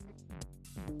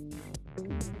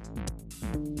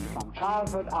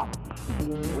childhood up,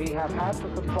 we have had to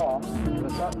conform to a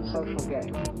certain social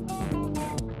game.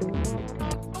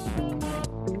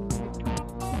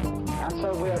 And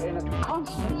so we're in a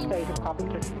constant state of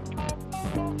competition.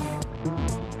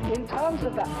 In terms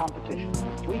of that competition,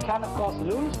 we can, of course,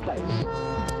 lose place,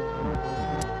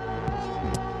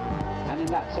 and in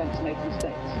that sense make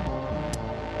mistakes.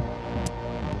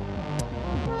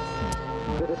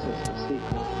 Criticism is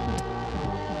secret.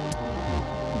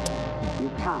 You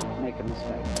can't make a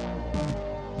mistake.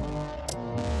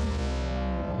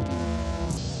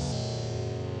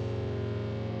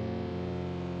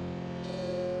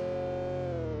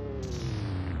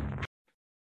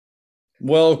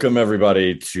 Welcome,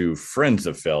 everybody, to Friends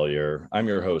of Failure. I'm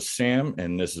your host, Sam,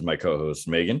 and this is my co-host,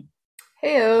 Megan.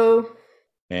 Heyo.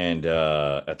 And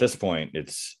at this point,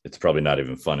 it's probably not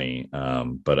even funny,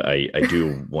 but I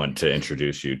do want to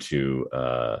introduce you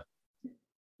to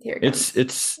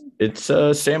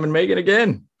it's Sam and Megan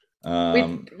again.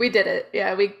 We did it.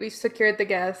 Yeah, we secured the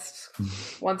guest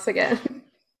once again.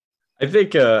 I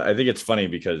think it's funny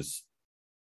because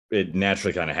it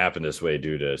naturally kind of happened this way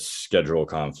due to schedule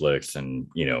conflicts and,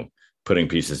 putting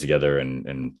pieces together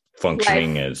and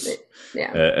functioning as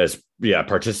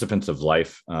participants of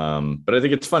life. But I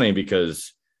think it's funny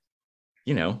because,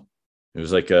 it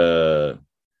was like a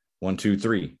 1, 2,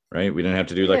 3, right? We didn't have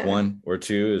to do like 1 or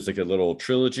 2. It's like a little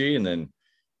trilogy. And then,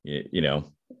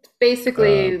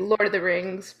 basically Lord of the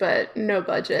Rings, but no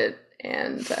budget.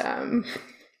 And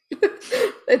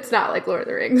it's not like Lord of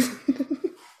the Rings.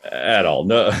 At all.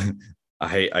 No,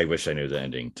 I wish I knew the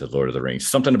ending to Lord of the Rings.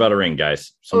 Something about a ring,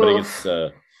 guys. Somebody gets.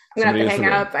 I'm gonna have to hang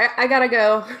up. I gotta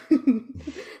go.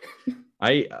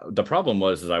 The problem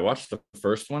was I watched the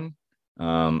first one.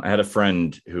 I had a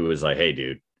friend who was like, "Hey,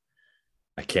 dude,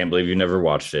 I can't believe you never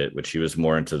watched it." Which he was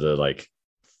more into the like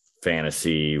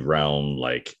fantasy realm,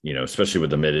 like especially with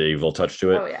the medieval touch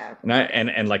to it. Oh yeah.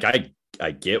 And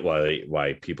I get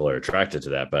why people are attracted to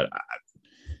that, but.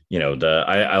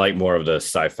 I like more of the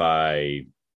sci-fi,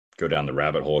 go down the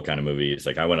rabbit hole kind of movies.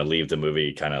 Like I want to leave the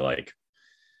movie kind of like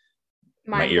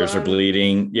my ears are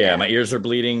bleeding. Yeah, my ears are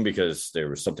bleeding because there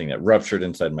was something that ruptured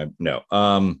inside my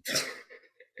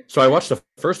So I watched the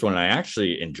first one and I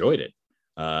actually enjoyed it.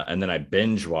 And then I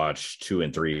binge watched 2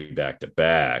 and 3 back to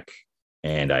back,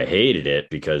 and I hated it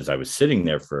because I was sitting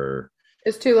there for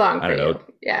it's too long. I don't know.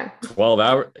 Yeah. 12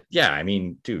 hours. Yeah. I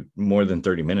mean, dude, more than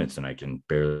 30 minutes and I can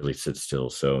barely sit still.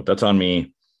 So that's on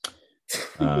me.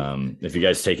 If you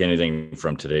guys take anything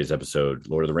from today's episode,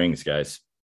 Lord of the Rings, guys,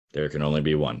 there can only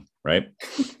be one, right?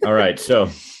 All right.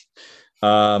 So,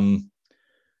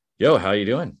 yo, how you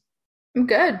doing? I'm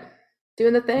good.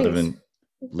 Doing the things.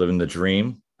 Living the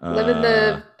dream. Living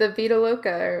the Vita Loca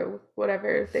or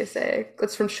whatever they say.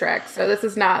 It's from Shrek. So this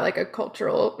is not like a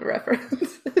cultural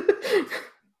reference.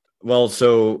 Well,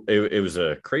 so it was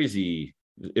a crazy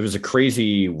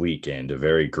weekend, a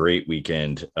very great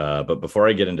weekend. But before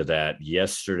I get into that,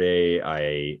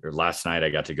 last night I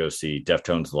got to go see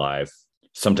Deftones live,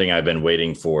 something I've been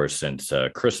waiting for since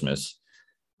Christmas.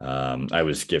 I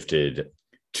was gifted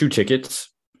 2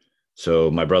 tickets.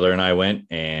 So my brother and I went,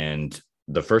 and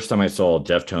the first time I saw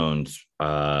Deftones,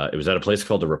 it was at a place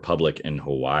called the Republic in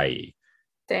Hawaii.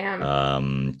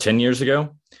 Damn. 10 years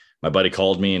ago. My buddy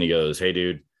called me and he goes, "Hey,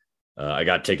 dude, I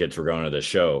got tickets. We're going to the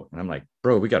show." And I'm like,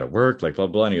 "Bro, we got to work, like blah,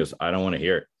 blah." And he goes, "I don't want to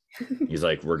hear it." He's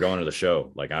like, "We're going to the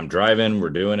show. Like I'm driving.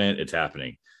 We're doing it. It's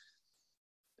happening."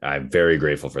 I'm very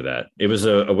grateful for that. It was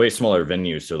a way smaller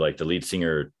venue. So like the lead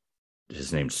singer,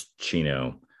 his name's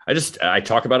Chino. I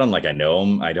talk about him like I know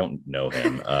him. I don't know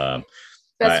him.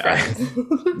 Best friends.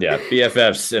 Yeah,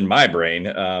 BFFs in my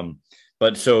brain.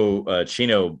 But so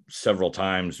Chino, several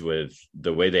times with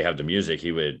the way they have the music,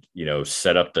 he would,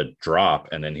 set up the drop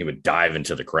and then he would dive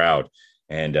into the crowd.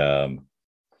 And,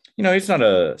 he's not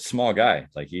a small guy.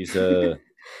 Like he's a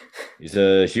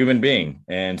human being.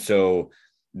 And so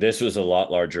this was a lot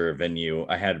larger venue.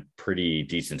 I had pretty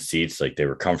decent seats. Like they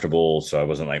were comfortable. So I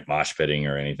wasn't like mosh pitting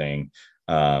or anything.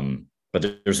 But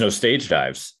there's no stage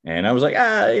dives. And I was like,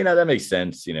 that makes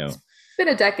sense. Been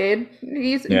a decade.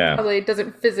 He probably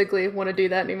doesn't physically want to do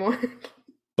that anymore.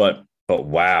 But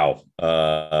wow,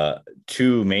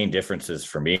 2 main differences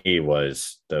for me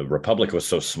was the Republic was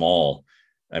so small.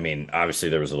 I mean, obviously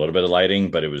there was a little bit of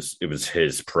lighting, but it was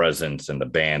his presence and the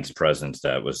band's presence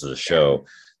that was the show. Yeah.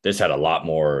 This had a lot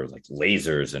more like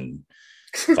lasers and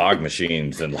fog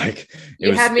machines and like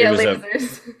had me at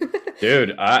lasers.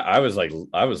 Dude, I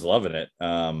was loving it.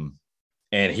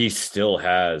 And he still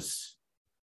has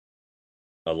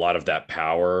a lot of that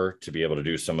power to be able to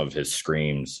do some of his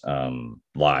screams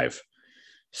live.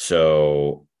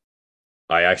 So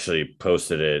I actually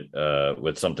posted it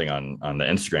with something on the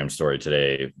Instagram story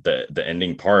today. The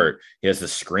ending part, he has the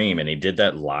scream, and he did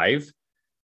that live.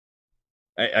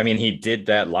 I mean, he did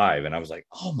that live, and I was like,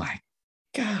 oh my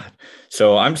God.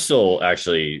 So I'm still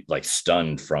actually like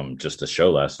stunned from just the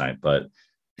show last night. But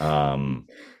I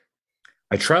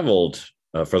traveled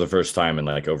for the first time in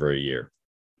like over a year.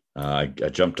 I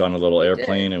jumped on a little You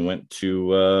airplane did. and went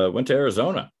to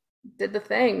Arizona. Did the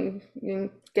thing.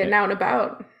 You getting out and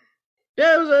about.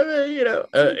 Yeah, it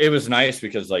was, it was nice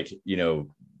because like, the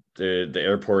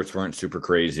airports weren't super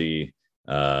crazy.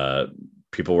 Uh,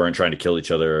 People weren't trying to kill each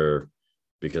other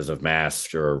because of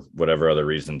masks or whatever other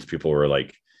reasons. People were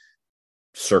like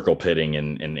circle pitting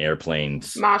in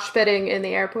airplanes. Mosh pitting in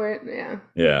the airport. Yeah.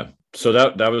 Yeah. So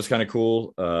that was kind of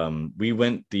cool. We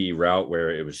went the route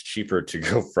where it was cheaper to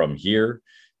go from here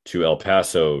to El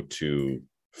Paso to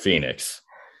Phoenix.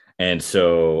 And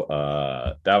so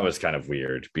that was kind of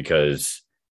weird because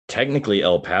technically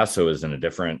El Paso is in a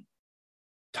different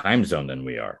time zone than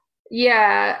we are.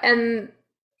 Yeah, and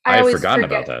I I had always forgotten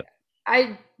about forget. that.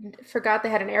 I forgot they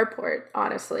had an airport,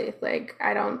 honestly. Like,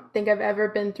 I don't think I've ever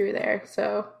been through there.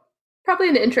 So, probably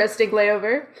an interesting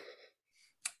layover.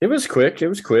 It was quick. It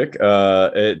was quick.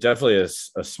 It definitely is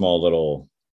a small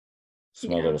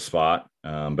Yeah. little spot,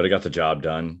 but it got the job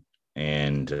done.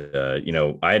 And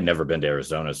I had never been to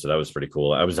Arizona, so that was pretty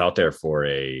cool. I was out there for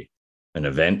an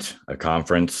event, a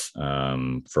conference,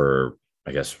 for,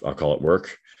 I guess I'll call it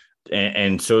work,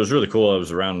 and so it was really cool. I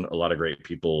was around a lot of great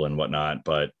people and whatnot,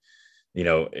 but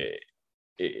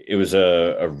it was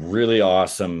a really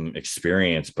awesome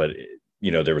experience. But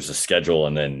there was a schedule,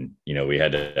 and then we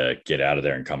had to get out of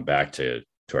there and come back to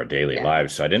our daily Yeah.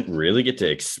 lives. So I didn't really get to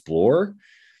explore.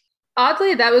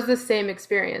 Oddly, that was the same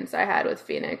experience I had with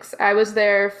Phoenix. I was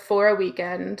there for a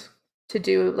weekend to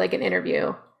do like an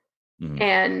interview, Mhm.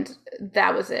 and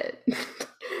that was it.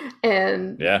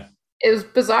 And Yeah. it was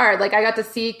bizarre. Like, I got to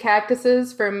see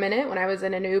cactuses for a minute when I was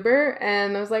in an Uber,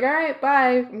 and I was like, all right,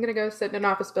 bye. I'm gonna go sit in an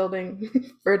office building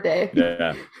for a day.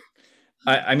 Yeah.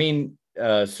 I mean,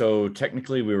 so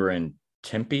technically we were in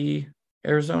Tempe,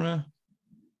 Arizona.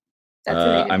 That's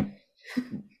a name. I'm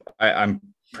I'm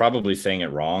probably saying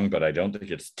it wrong, but I don't think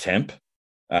it's Temp.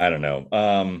 I don't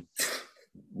know.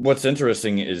 What's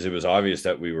interesting is it was obvious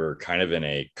that we were kind of in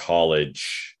a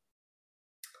college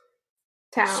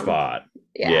Town. spot.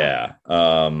 Yeah.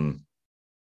 Yeah.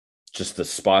 Just the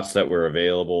spots that were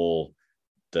available,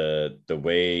 the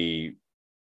way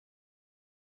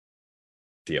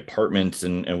the apartments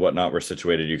and whatnot were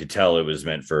situated, you could tell it was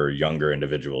meant for younger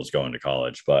individuals going to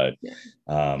college. But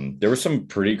Yeah. there were some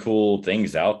pretty cool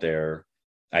things out there.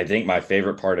 I think my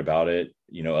favorite part about it,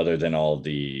 other than all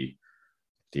the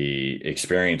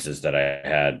experiences that I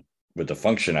had with the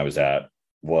function I was at,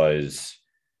 was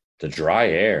the dry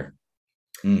air.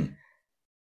 Mm,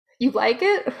 You like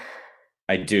it?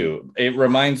 I do. It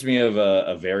reminds me of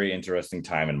a very interesting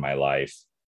time in my life.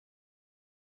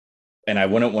 And I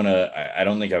wouldn't want to, I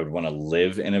don't think I would want to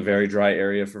live in a very dry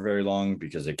area for very long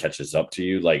because it catches up to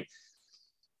you. Like,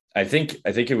 I think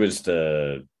it was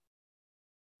the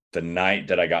night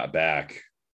that I got back.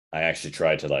 I actually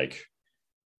tried to, like,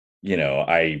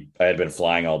 I had been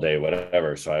flying all day,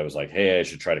 whatever. So I was like, hey, I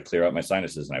should try to clear out my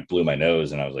sinuses. And I blew my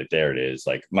nose, and I was like, there it is.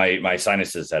 Like, my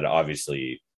sinuses had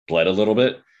obviously bled a little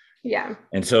bit. Yeah.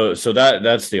 And so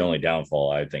that's the only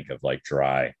downfall I think of like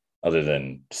dry, other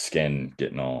than skin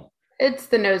getting all, It's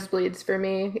the nosebleeds for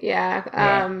me. Yeah.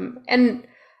 yeah. And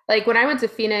like when I went to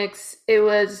Phoenix, it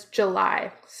was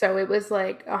July. So it was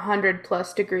like 100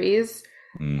 plus degrees.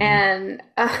 Hmm. And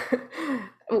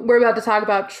we're about to talk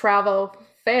about travel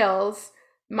fails.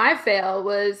 My fail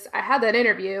was I had that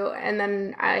interview, and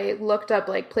then I looked up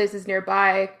like places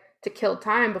nearby to kill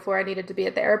time before I needed to be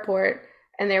at the airport.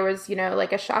 And there was,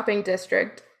 like a shopping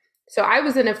district. So I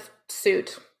was in a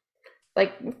suit,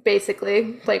 like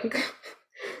basically, like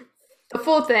the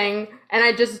full thing. And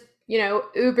I just,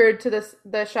 Ubered to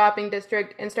the shopping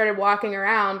district and started walking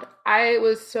around. I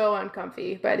was so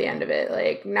uncomfy by the end of it.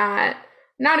 Like, not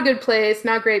a good place,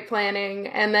 not great planning.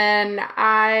 And then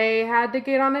I had to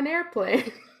get on an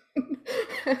airplane.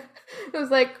 It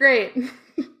was like, great.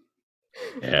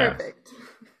 Yeah. Perfect.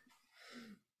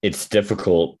 It's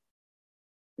difficult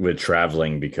with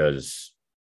traveling because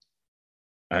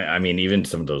I mean, even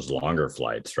some of those longer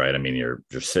flights, right? I mean, you're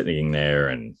sitting there,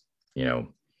 and you know,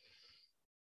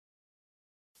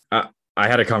 I I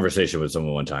had a conversation with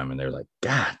someone one time, and they're like,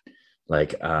 God,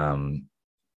 like,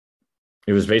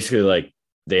 it was basically like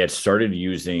they had started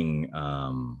using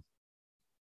a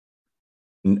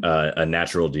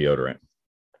natural deodorant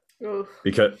Oof.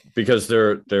 because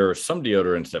there are some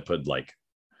deodorants that put like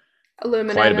quite a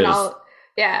Aluminum and bit of, all.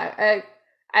 Yeah,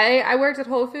 I worked at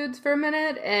Whole Foods for a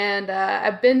minute, and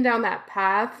I've been down that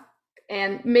path.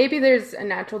 And maybe there's a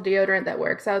natural deodorant that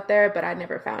works out there, but I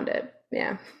never found it.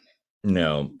 Yeah.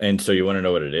 No. And so you want to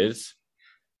know what it is?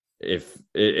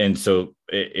 And so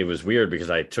it was weird because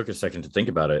I took a second to think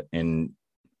about it, and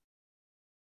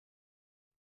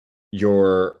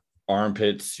your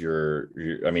armpits,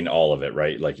 I mean, all of it,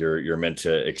 right? Like you're meant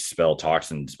to expel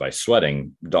toxins by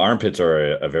sweating. The armpits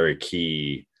are a very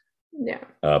key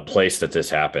Yeah. place that this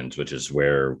happens, which is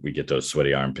where we get those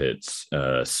sweaty armpits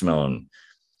smelling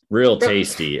real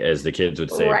tasty, as the kids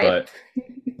would say. Right.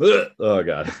 But oh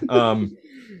god.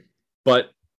 But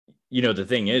the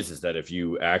thing is that if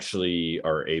you actually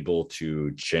are able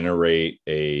to generate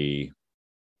a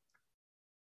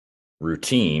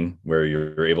routine where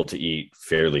you're able to eat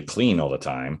fairly clean all the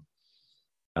time,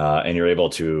 and you're able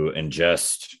to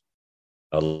ingest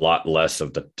a lot less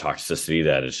of the toxicity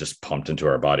that is just pumped into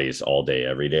our bodies all day,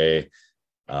 every day,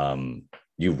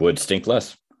 you would stink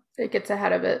less. It gets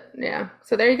ahead of it. Yeah.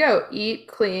 So there you go. Eat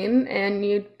clean and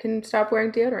you can stop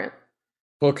wearing deodorant.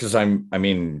 Well, because I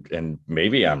mean, and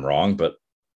maybe I'm wrong, but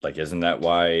like, isn't that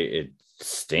why it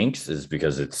stinks? Is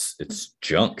because it's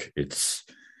junk.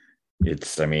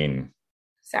 I mean,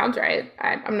 sounds right.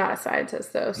 I'm not a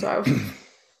scientist though, so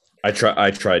I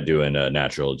tried doing a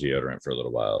natural deodorant for a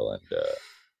little while, and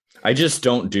I just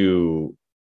don't do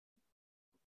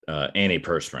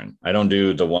antiperspirant. I don't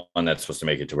do the one that's supposed to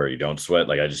make it to where you don't sweat.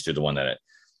 Like I just do the one that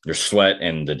your sweat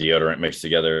and the deodorant mix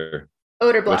together.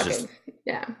 Odor blocking.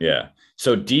 Yeah.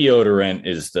 So deodorant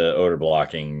is the odor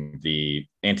blocking. The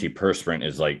antiperspirant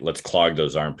is like, let's clog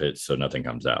those armpits so nothing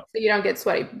comes out. So you don't get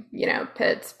sweaty,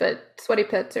 pits, but sweaty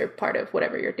pits are part of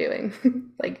whatever you're doing.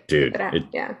 Like, dude,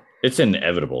 it's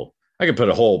inevitable. I could put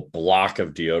a whole block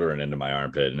of deodorant into my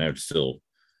armpit and it would still.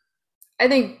 I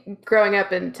think growing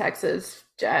up in Texas,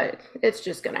 it's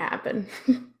just going to happen.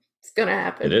 It's going to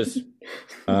happen. It is.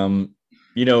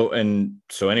 And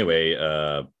so anyway,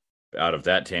 out of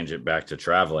that tangent back to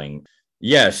traveling.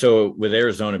 Yeah. So with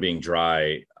Arizona being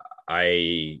dry,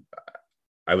 I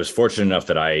was fortunate enough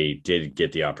that I did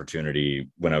get the opportunity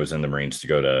when I was in the Marines to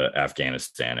go to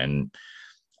Afghanistan. And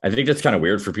I think that's kind of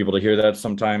weird for people to hear that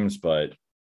sometimes, but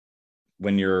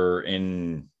when you're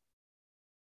in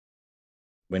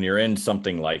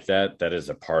something like that, that is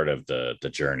a part of the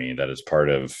journey. That is part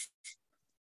of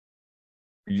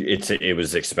it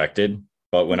was expected.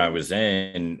 But when I was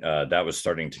in, that was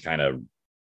starting to kind of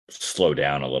slow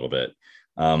down a little bit.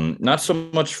 Not so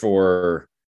much for,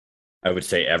 I would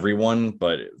say, everyone,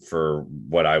 but for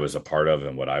what I was a part of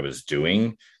and what I was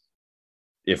doing.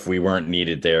 If we weren't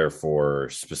needed there for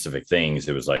specific things,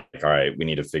 it was like, all right, we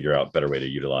need to figure out a better way to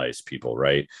utilize people,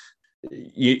 right?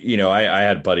 I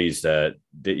had buddies that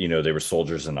they were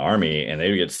soldiers in the army and they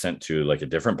would get sent to like a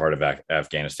different part of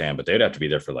Afghanistan, but they'd have to be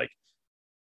there for like,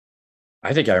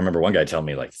 I think I remember one guy telling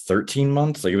me like 13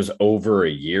 months, like it was over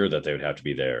a year that they would have to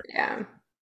be there. Yeah.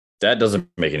 That doesn't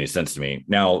make any sense to me.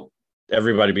 Now,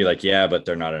 everybody be like, yeah, but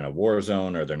they're not in a war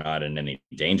zone or they're not in any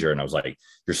danger. And I was like,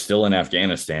 you're still in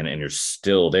Afghanistan and you're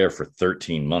still there for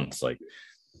 13 months. Like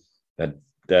that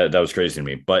was crazy to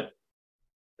me, but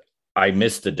I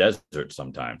miss the desert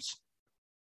sometimes.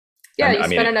 Yeah. You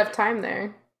spend enough time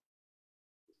there.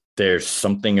 There's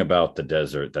something about the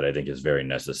desert that I think is very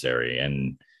necessary.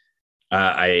 And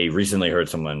I recently heard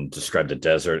someone describe the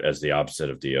desert as the opposite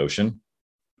of the ocean.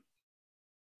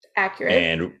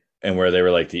 Accurate. And where they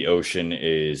were like, the ocean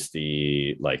is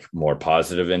the like more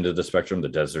positive end of the spectrum. The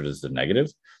desert is the negative.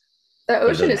 The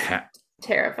ocean is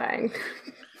terrifying.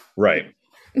 Right.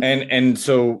 And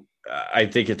so I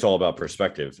think it's all about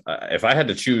perspective. If I had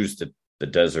to choose the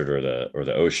desert or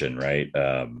the ocean, right,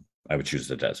 I would choose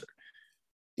the desert.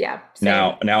 Yeah.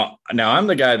 Same. Now I'm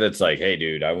the guy that's like, hey,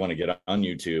 dude, I want to get on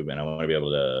YouTube and I want to be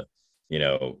able to,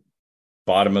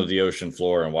 bottom of the ocean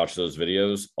floor and watch those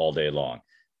videos all day long.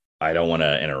 I don't want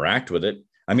to interact with it.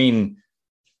 I mean,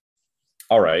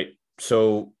 all right.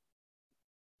 So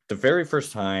the very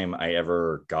first time I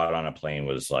ever got on a plane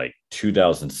was like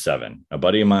 2007. A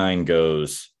buddy of mine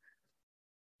goes,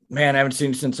 man, I haven't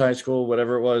seen you since high school,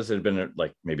 whatever it was. It had been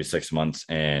like maybe 6 months.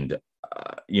 And,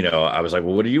 I was like,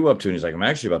 well, what are you up to? And he's like, I'm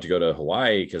actually about to go to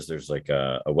Hawaii because there's like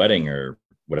a wedding or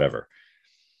whatever.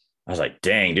 I was like,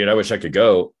 dang, dude, I wish I could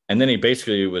go. And then he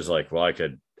basically was like, well, I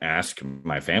could ask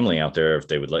my family out there if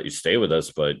they would let you stay with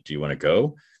us, but do you want to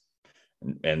go?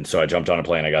 And so I jumped on a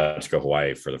plane. I got to go to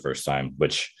Hawaii for the first time,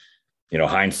 which,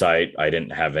 hindsight, I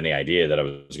didn't have any idea that I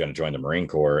was going to join the Marine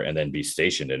Corps and then be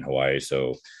stationed in Hawaii.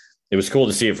 So it was cool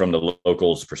to see it from the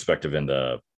locals' perspective and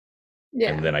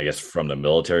then I guess from the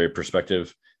military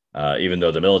perspective, even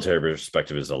though the military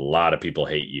perspective is a lot of people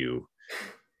hate you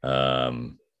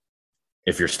um,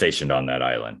 if you're stationed on that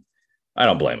island. I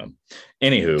don't blame him.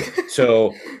 Anywho,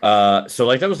 so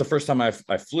like that was the first time I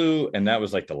flew, and that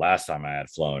was like the last time I had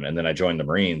flown. And then I joined the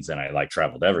Marines, and I like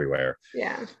traveled everywhere.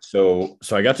 Yeah. So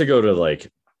I got to go to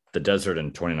like the desert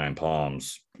in 29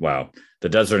 Palms. Wow, the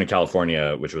desert in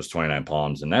California, which was 29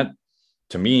 Palms, and that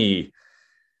to me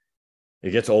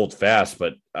it gets old fast.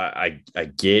 But I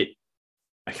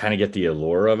kind of get the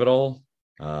allure of it all.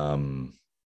 Um,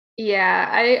 Yeah,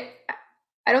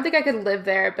 I don't think I could live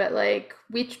there, but like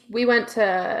we went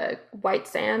to White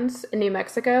Sands in New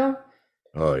Mexico,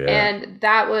 oh yeah, and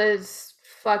that was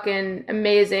fucking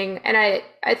amazing. And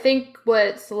I think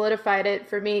what solidified it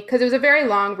for me, because it was a very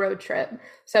long road trip.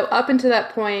 So up until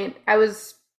that point, I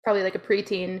was probably like a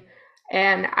preteen,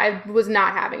 and I was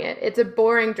not having it. It's a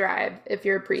boring drive if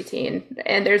you're a preteen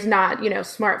and there's not,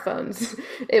 smartphones.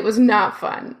 It was not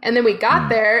fun. And then we got mm,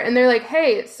 there and they're like,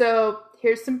 "Hey, so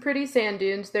here's some pretty sand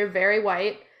dunes. They're very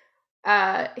white.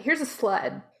 Here's a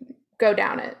sled. Go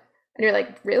down it." And you're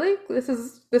like, "Really? This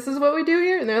is what we do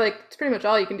here?" And they're like, "It's pretty much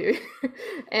all you can do here."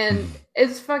 And mm.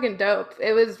 it's fucking dope.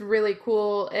 It was really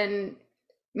cool. And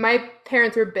my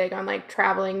parents were big on like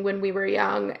traveling when we were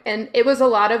young, and it was a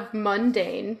lot of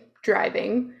mundane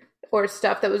driving or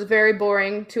stuff that was very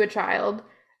boring to a child,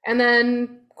 and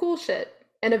then cool shit.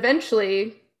 And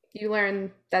eventually you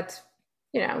learn that's,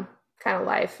 kind of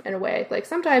life in a way. Like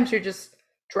sometimes you're just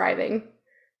driving,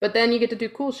 but then you get to do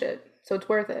cool shit. So it's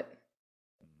worth it.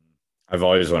 I've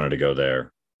always wanted to go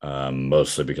there,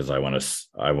 mostly because I want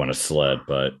to sled,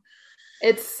 but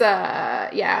It's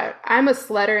yeah, I'm a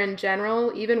sledder in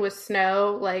general, even with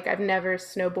snow. Like I've never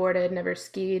snowboarded, never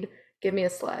skied. Give me a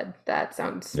sled. That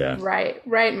sounds yeah, right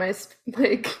in my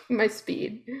like my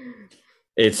speed.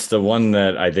 it's the one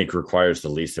that I think requires the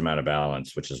least amount of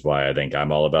balance, which is why I think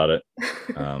I'm all about it.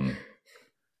 Um,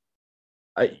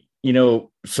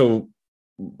 so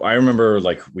I remember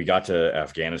like we got to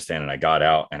Afghanistan and I got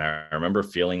out and I remember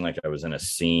feeling like I was in a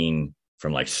scene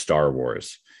from like Star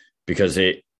Wars because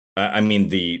I mean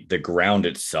the ground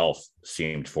itself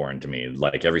seemed foreign to me.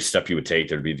 Like every step you would take,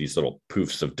 there'd be these little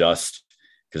poofs of dust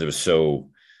because it was so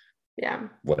Yeah.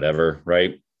 whatever,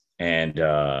 right? And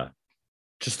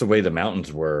just the way the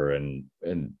mountains were, and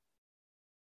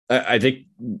I think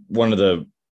one of the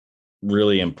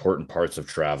really important parts of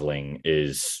traveling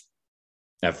is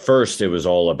at first it was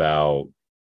all about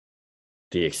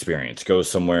the experience. Go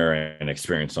somewhere and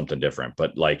experience something different.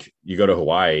 But like you go to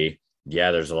Hawaii, yeah,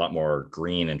 there's a lot more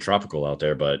green and tropical out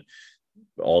there, but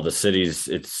all the cities,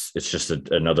 it's just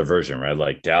another version, right?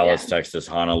 Like Yeah. Dallas, Texas,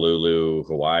 Honolulu,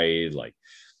 Hawaii, like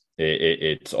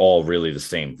it's all really the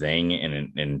same thing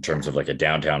in terms Yeah. of like a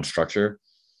downtown structure.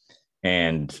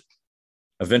 And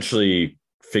eventually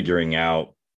figuring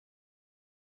out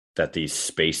that these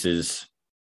spaces,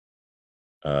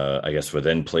 I guess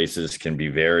within places, can be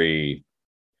very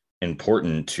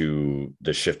important to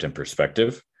the shift in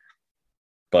perspective.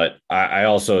 But I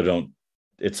also don't,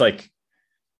 it's like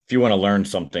if you want to learn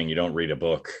something, you don't read a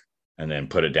book and then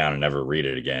put it down and never read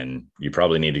it again. You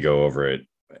probably need to go over it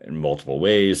in multiple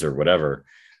ways or whatever.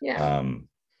 Yeah. Um,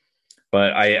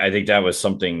 but I think that was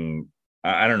something,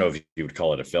 I don't know if you would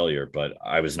call it a failure, but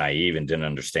I was naive and didn't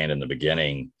understand in the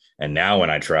beginning. And now when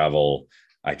I travel,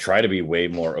 I try to be way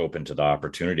more open to the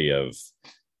opportunity of,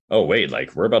 oh, wait,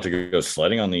 like we're about to go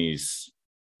sledding on these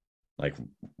like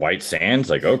white sands,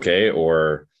 like, okay.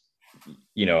 Or,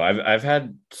 I've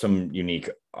had some unique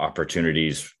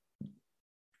opportunities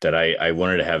that I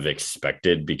wanted to have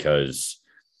expected because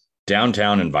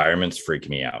downtown environments freak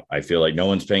me out. I feel like no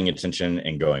one's paying attention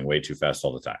and going way too fast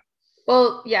all the time.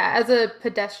 Well, yeah, as a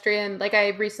pedestrian, like I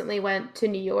recently went to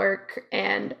New York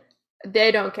and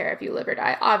they don't care if you live or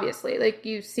die, obviously. Like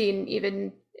you've seen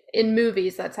even in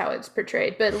movies, that's how it's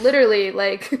portrayed. But literally,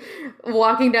 like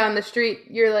walking down the street,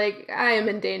 you're like, I am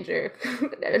in danger.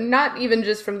 Not even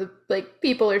just from the like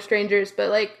people or strangers, but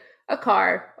like a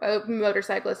car, a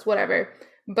motorcyclist, whatever.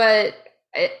 But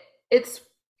it's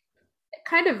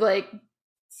kind of like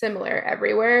similar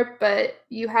everywhere, but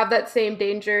you have that same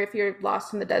danger if you're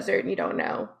lost in the desert and you don't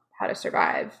know how to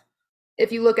survive.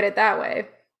 If you look at it that way.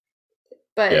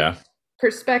 But Yeah.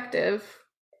 perspective,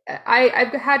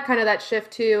 I've had kind of that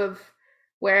shift too of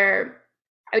where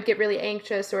I would get really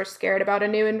anxious or scared about a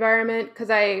new environment because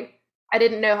I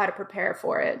didn't know how to prepare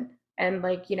for it. And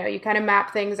like, you kind of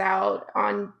map things out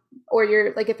on, or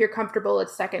you're like if you're comfortable,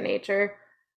 it's second nature.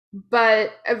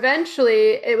 But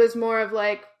eventually it was more of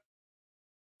like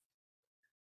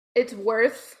it's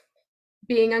worth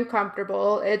being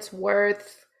uncomfortable. It's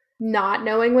worth not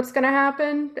knowing what's going to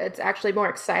happen. It's actually more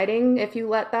exciting if you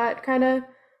let that kind of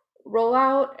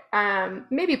rollout.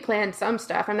 Maybe plan some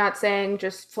stuff. I'm not saying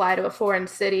just fly to a foreign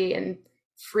city and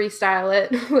freestyle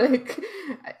it, like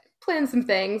plan some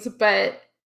things, but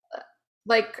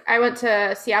like I went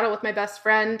to Seattle with my best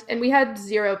friend and we had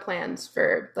zero plans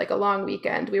for like a long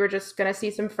weekend. We were just going to see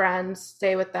some friends,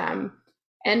 stay with them,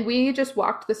 and we just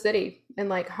walked the city and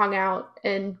like hung out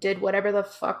and did whatever the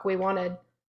fuck we wanted.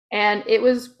 And it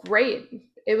was great.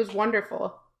 It was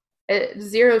wonderful.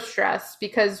 Zero stress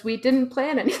because we didn't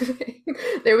plan anything.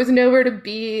 There was nowhere to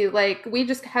be. Like we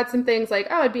just had some things like,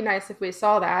 oh, it'd be nice if we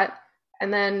saw that.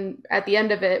 And then at the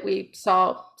end of it, we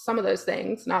saw some of those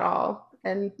things, not all,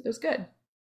 and it was good.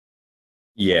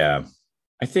 Yeah.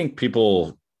 I think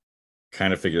people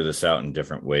kind of figure this out in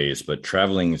different ways, but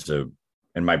traveling is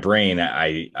in my brain,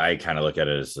 I kind of look at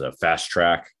it as a fast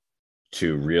track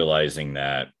to realizing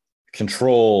that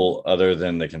control other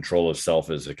than the control of self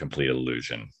is a complete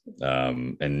illusion.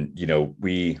 And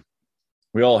we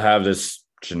all have this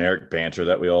generic banter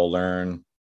that we all learn,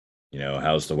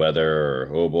 how's the weather,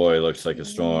 or oh boy, looks like a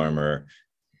storm, or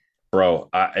bro,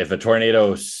 if a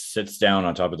tornado sits down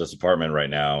on top of this apartment right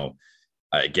now,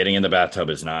 getting in the bathtub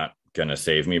is not gonna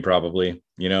save me probably,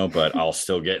 but I'll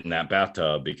still get in that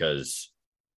bathtub because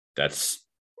that's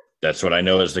what I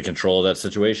know is the control of that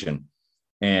situation.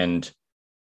 And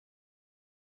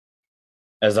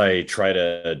as I try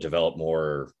to develop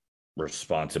more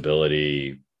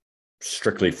responsibility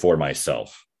strictly for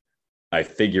myself, I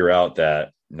figure out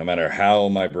that no matter how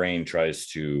my brain tries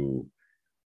to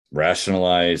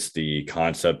rationalize the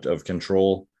concept of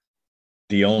control,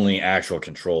 the only actual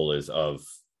control is of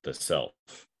the self.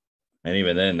 And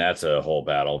even then, that's a whole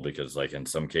battle because, like, in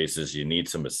some cases, you need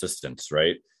some assistance,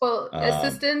 right? Well, Um,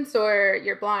 assistance or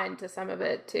you're blind to some of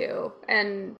it too.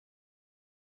 And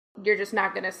you're just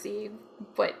not going to see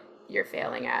what you're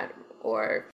failing at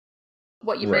or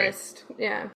what you right. missed.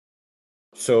 Yeah.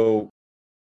 So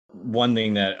one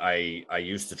thing that I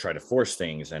used to try to force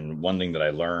things, and one thing that I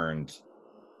learned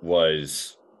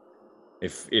was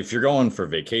if you're going for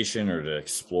vacation or to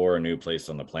explore a new place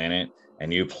on the planet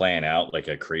and you plan out like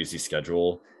a crazy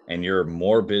schedule and you're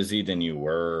more busy than you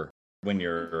were when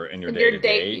you're in your And day your to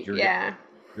day, date, yeah.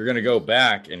 you're going to go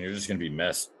back and you're just going to be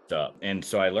messed up. And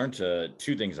so I learned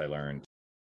two things I learned.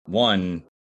 One,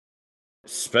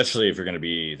 especially if you're going to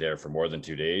be there for more than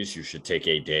 2 days, you should take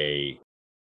a day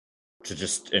to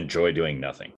just enjoy doing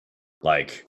nothing.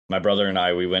 Like my brother and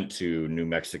I, we went to New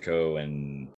Mexico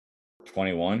in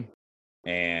 21,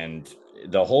 and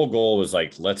the whole goal was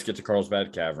like, let's get to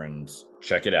Carlsbad Caverns,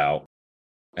 check it out.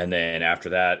 And then after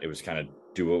that, it was kind of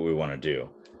do what we want to do.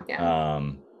 Yeah.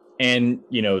 And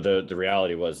the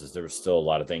reality is there was still a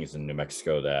lot of things in New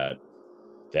Mexico that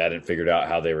they hadn't figured out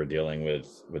how they were dealing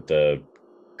with the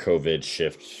COVID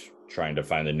shift, trying to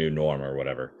find the new norm or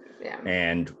whatever. Yeah.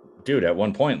 And dude, at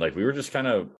one point, like we were just kind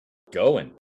of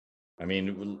going. I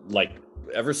mean, like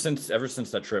ever since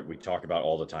that trip, we talk about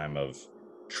all the time of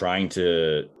trying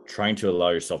to allow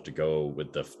yourself to go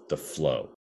with the flow,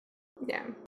 Yeah.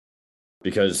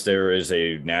 because there is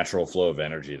a natural flow of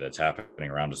energy that's happening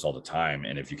around us all the time,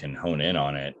 and if you can hone in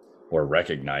on it or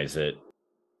recognize it,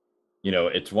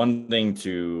 it's one thing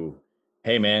to,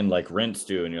 hey man, like rents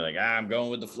do, and you're like, I'm going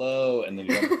with the flow, and then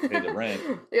you don't have to pay the rent.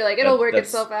 You're like, it'll that work that's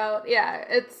itself out. Yeah.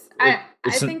 I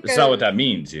it's think it's not what of, that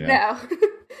means. no,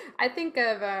 I think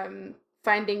of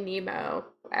Finding Nemo.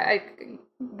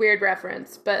 Weird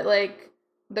reference, but like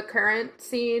the current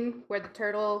scene where the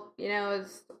turtle,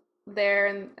 is there.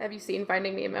 And have you seen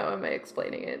Finding Nemo? Am I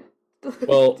explaining it?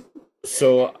 Well,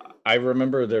 so I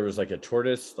remember there was like a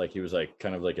tortoise, like he was like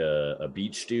kind of like a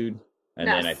beach dude. And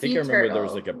No, then I think I sea remember there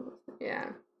was like turtle. Yeah.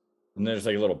 and there's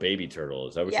like a little baby turtle.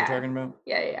 Is that what you're Yeah. talking about?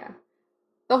 Yeah, yeah, yeah.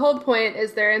 The whole point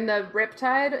is they're in the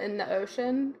riptide in the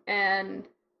ocean, and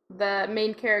the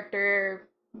main character,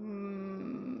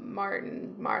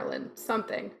 Marlin,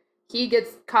 something, he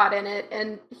gets caught in it,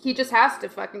 and he just has to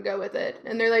fucking go with it.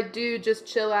 And they're like, dude, just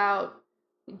chill out.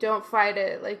 Don't fight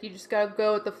it. Like, you just gotta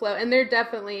go with the flow. And they're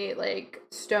definitely like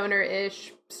stoner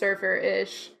ish, surfer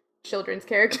ish children's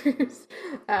characters.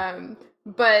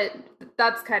 But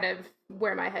that's kind of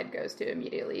where my head goes to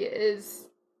immediately is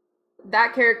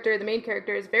that character, the main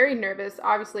character, is very nervous,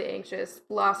 obviously anxious,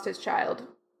 lost his child.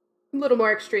 A little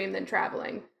more extreme than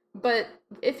traveling. But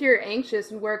if you're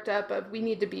anxious and worked up of we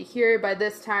need to be here by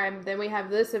this time, then we have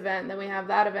this event, then we have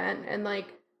that event, and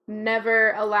like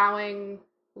never allowing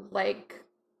like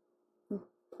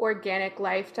organic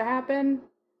life to happen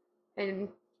and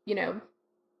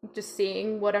just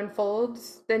seeing what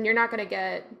unfolds, then you're not going to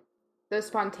get those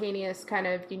spontaneous kind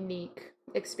of unique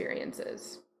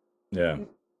experiences. Yeah.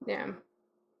 Yeah.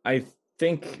 I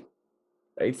think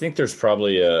I think there's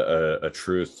probably a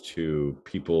truth to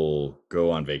people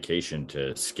go on vacation to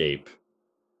escape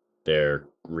their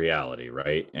reality,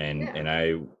 right? Yeah. And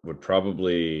I would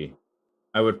probably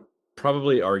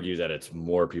argue that it's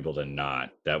more people than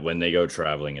not that when they go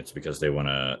traveling, it's because they want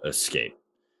to escape.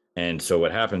 And so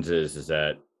what happens is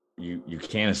that you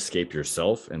can't escape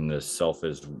yourself, and the self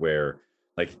is where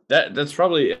like that's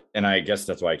probably, and I guess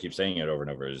that's why I keep saying it over and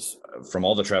over, is from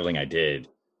all the traveling I did,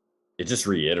 it just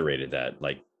reiterated that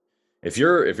like if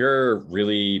you're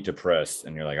really depressed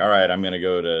and you're like, all right, I'm gonna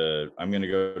go to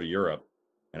Europe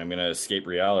and I'm gonna escape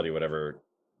reality, whatever,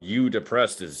 you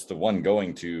depressed is the one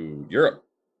going to Europe.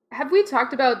 Have we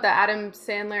talked about the Adam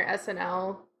Sandler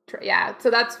SNL? Yeah, so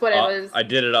that's what it was. I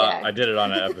did it on Yeah. I did it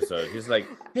on an episode. He's like,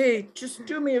 "Hey, just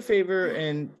do me a favor,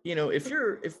 and if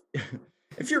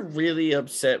if you're really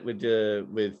upset with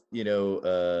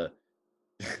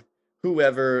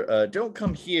whoever, don't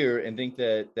come here and think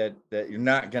that you're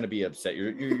not gonna be upset.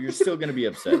 You're still gonna be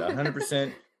upset.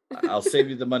 100%. I'll save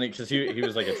you the money because he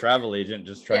was like a travel agent,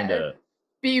 just trying Yeah. to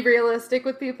Be realistic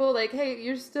with people. Like, hey,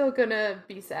 you're still gonna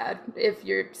be sad if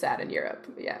you're sad in Europe.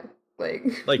 Yeah.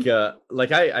 Like,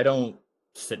 like I don't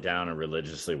sit down and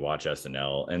religiously watch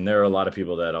SNL, and there are a lot of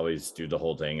people that always do the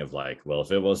whole thing of like, well,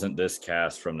 if it wasn't this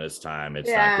cast from this time, it's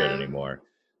not good yeah. anymore.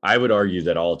 I would argue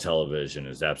that all television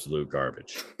is absolute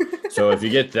garbage. So if you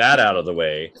get that out of the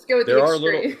way, Just go with the there are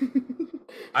little, extreme.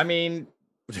 I mean,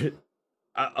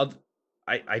 I,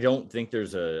 I don't think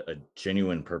there's a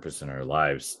genuine purpose in our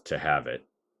lives to have it.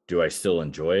 Do I still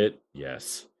enjoy it?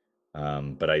 Yes.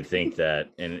 But I think that,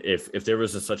 and if there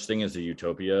was a such thing as a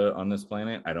utopia on this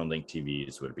planet, I don't think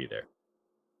TVs would be there.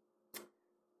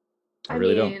 I I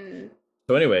really don't. mean,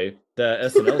 So anyway, the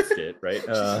SNL skit, right?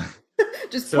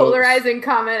 just So polarizing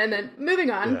comment and then moving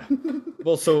yeah. on.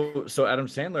 Well, so Adam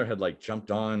Sandler had like jumped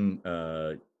on,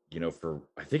 for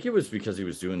I think it was because he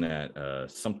was doing that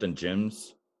something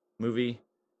Gems movie.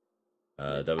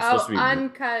 That was supposed Oh, to be.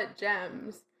 Uncut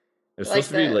Gems. It was Like supposed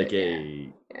to be like yeah,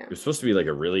 a. yeah. It was supposed to be like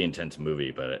a really intense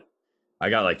movie, but I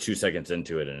got like 2 seconds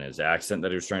into it, and his accent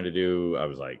that he was trying to do, I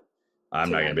was like, I'm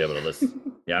Too not gonna be much. able to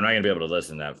listen. Yeah, I'm not gonna be able to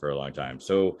listen to that for a long time.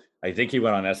 So I think he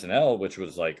went on SNL, which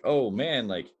was like, oh man,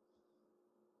 like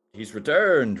he's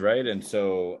returned, right? And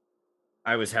so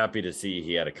I was happy to see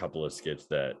he had a couple of skits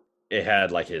that it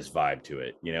had like his vibe to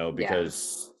it, Yeah.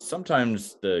 because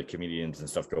sometimes the comedians and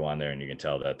stuff go on there and you can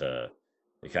tell that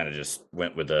they kind of just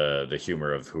went with the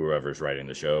humor of whoever's writing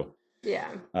the show.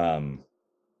 Yeah. Um,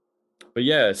 but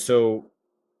yeah, so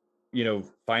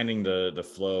finding the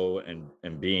flow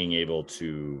and being able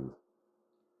to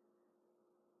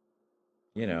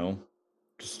you know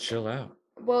just chill out.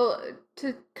 Well,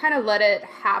 to kind of let it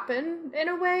happen in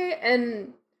a way,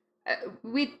 and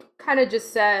we kind of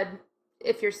just said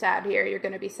if you're sad here, you're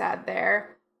going to be sad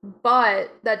there.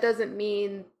 But that doesn't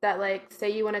mean that, like,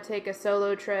 say you want to take a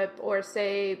solo trip, or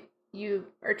say you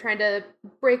are trying to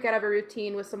break out of a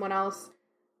routine with someone else,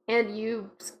 and you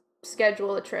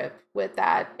schedule a trip with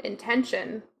that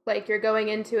intention. Like, you're going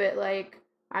into it like,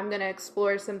 I'm going to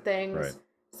explore some Right. things.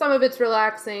 Some of it's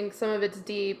relaxing, some of it's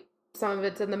deep, some of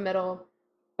it's in the middle.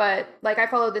 But like, I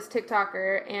follow this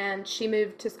TikToker and she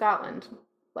moved to Scotland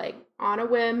like on a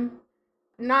whim.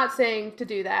 Not saying to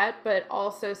do that, but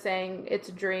also saying it's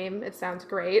a dream. It sounds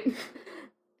great.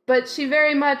 But she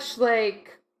very much,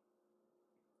 like,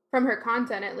 from her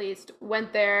content at least,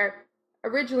 went there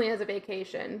originally as a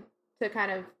vacation to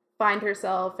kind of find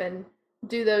herself and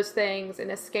do those things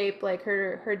and escape like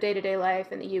her day-to-day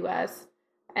life in the US,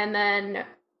 and then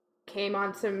came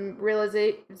on some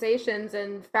realizations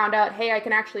and found out, hey, I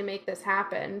can actually make this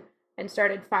happen, and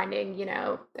started finding,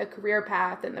 a career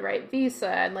path and the right visa,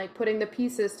 and like putting the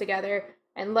pieces together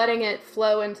and letting it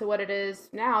flow into what it is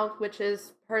now, which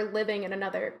is her living in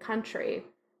another country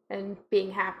and being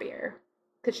happier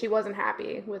because she wasn't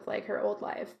happy with like her old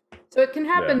life. So it can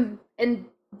Yeah. happen in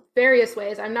various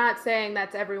ways. I'm not saying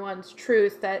that's everyone's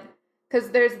truth, that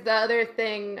because there's the other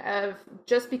thing of,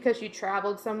 just because you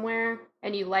traveled somewhere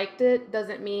and you liked it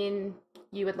doesn't mean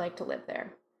you would like to live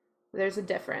there. There's a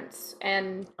difference.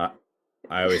 And I,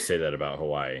 I always say that about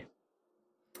Hawaii.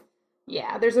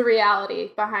 yeah, there's a reality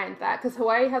behind that because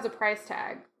Hawaii has a price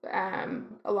tag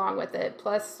along with it.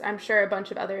 Plus, I'm sure a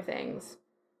bunch of other things.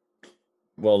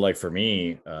 Well, like for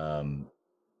me,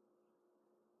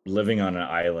 living on an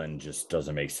island just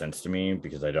doesn't make sense to me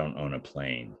because I don't own a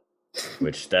plane,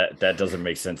 which that doesn't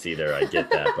make sense either. I get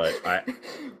that,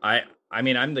 but I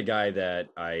mean, I'm the guy that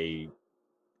I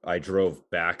drove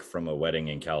back from a wedding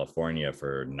in California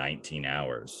for 19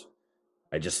 hours.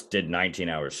 I just did 19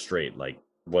 hours straight. Like,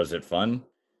 was it fun?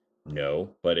 No,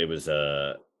 but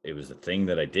it was a thing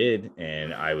that I did,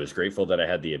 and I was grateful that I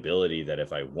had the ability that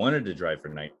if I wanted to drive for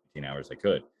 19 hours, I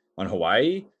could. On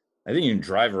Hawaii, I think you can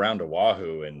drive around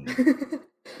Oahu in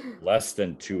less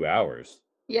than 2 hours.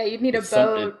 Yeah, you'd need a It's some.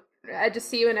 boat. I just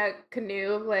see you in a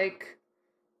canoe, like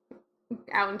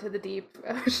out into the deep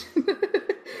ocean.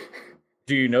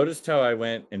 Do you notice how I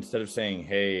went instead of saying,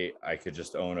 "Hey, I could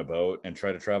just own a boat and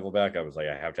try to travel back"? I was like,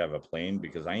 I have to have a plane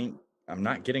because I'm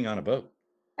not getting on a boat.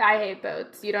 I hate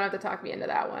boats. You don't have to talk me into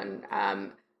that one.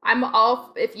 I'm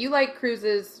all, if you like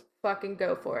cruises, fucking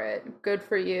go for it. Good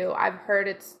for you. I've heard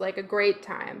it's like a great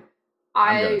time.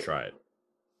 I'm gonna I try it.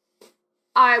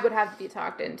 I would have to be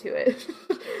talked into it.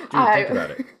 Dude, think I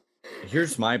about it.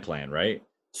 Here's my plan, right?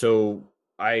 So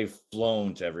I've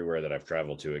flown to everywhere that I've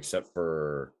traveled to, except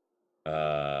for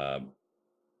uh,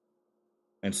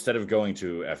 instead of going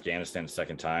to Afghanistan a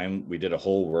second time, we did a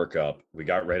whole workup. We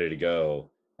got ready to go,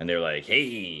 and they're like,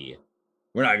 "Hey,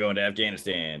 we're not going to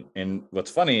Afghanistan." And what's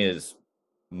funny is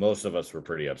most of us were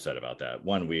pretty upset about that.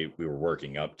 One, we were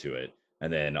working up to it,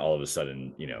 and then all of a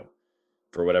sudden,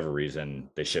 for whatever reason,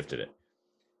 they shifted it.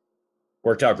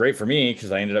 Worked out great for me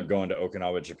because I ended up going to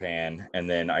Okinawa, Japan, and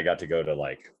then I got to go to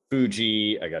like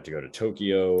Fuji. I got to go to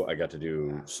Tokyo. I got to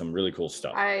do some really cool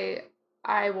stuff I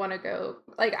I want to go.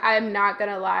 Like, I'm not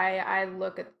gonna lie, I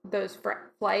look at those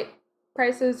flight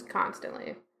prices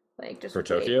constantly. Like, just for wait.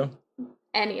 Tokyo.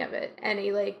 Any of it,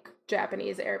 any like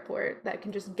Japanese airport that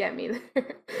can just get me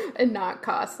there and not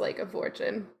cost like a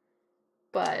fortune.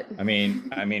 But I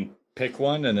mean, pick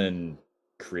one and then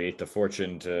create the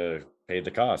fortune to pay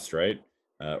the cost, right?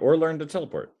 Or learn to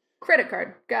teleport. credit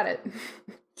card, got it.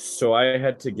 So I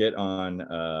had to get on.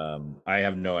 I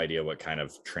have no idea what kind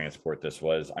of transport this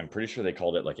was. I'm pretty sure they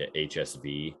called it like a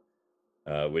HSV,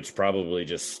 which probably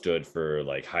just stood for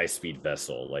like high speed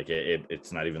vessel. Like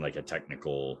it's not even like a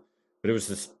technical, but it was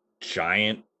this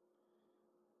giant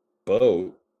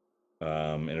boat,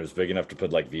 and it was big enough to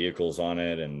put like vehicles on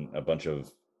it and a bunch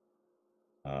of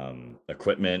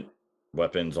equipment,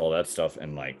 weapons, all that stuff,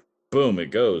 and like boom, it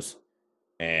goes.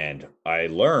 And I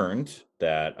learned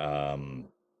that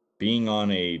being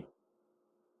on a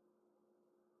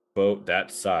boat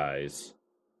that size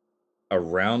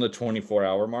around the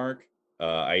 24-hour mark,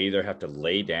 I either have to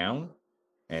lay down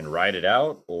and ride it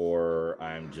out, or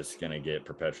I'm just going to get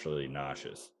perpetually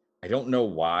nauseous. I don't know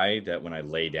why that when I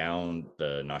lay down,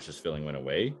 the nauseous feeling went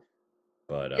away,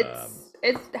 but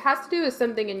It has to do with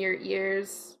something in your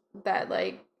ears that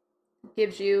like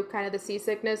gives you kind of the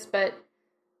seasickness, but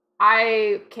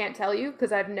I can't tell you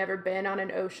because I've never been on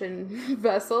an ocean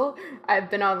vessel. I've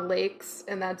been on lakes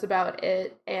and that's about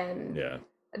it. And yeah.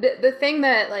 the thing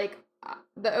that like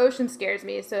the ocean scares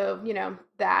me, so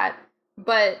that.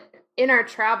 But in our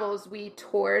travels, we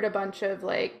toured a bunch of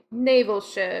like naval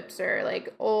ships or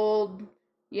like old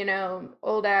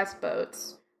ass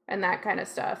boats and that kind of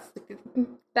stuff.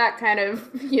 That kind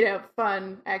of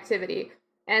fun activity.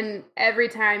 And every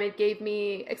time it gave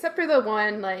me, except for the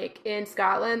one like in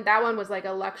Scotland, that one was like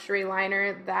a luxury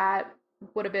liner that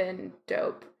would have been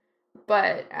dope.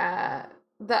 But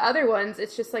the other ones,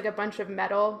 it's just like a bunch of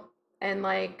metal and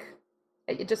like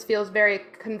it just feels very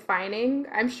confining.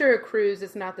 I'm sure a cruise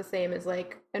is not the same as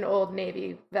like an old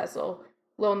Navy vessel,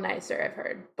 a little nicer, I've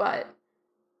heard. But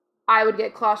I would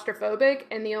get claustrophobic,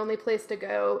 and the only place to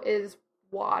go is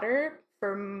water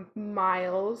for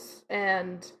miles.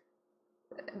 And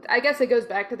I guess it goes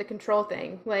back to the control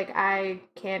thing. Like, I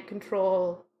can't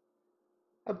control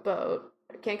a boat.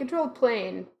 I can't control a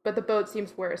plane, but the boat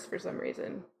seems worse for some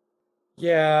reason.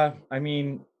 Yeah, I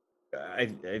mean,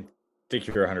 I think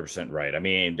you're 100% right. I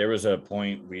mean, there was a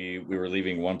point we were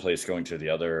leaving one place going to the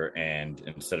other, and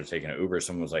instead of taking an Uber,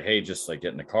 someone was like, "Hey, just like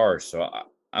get in the car." So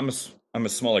I'm a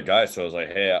smaller guy, so I was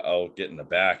like, "Hey, I'll get in the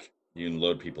back. You can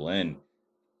load people in."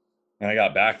 And I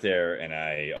got back there, and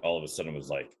I all of a sudden was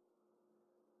like,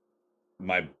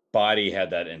 my body had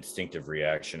that instinctive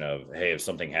reaction of, "Hey, if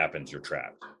something happens, you're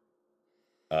trapped."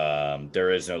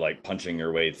 There is no like punching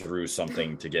your way through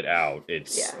something to get out.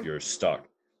 It's Yeah. you're stuck.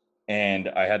 And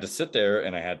I had to sit there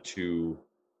and I had to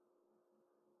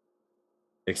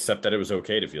accept that it was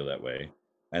okay to feel that way.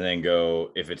 And then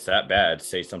go, if it's that bad,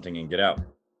 say something and get out.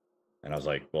 And I was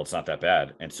like, well, it's not that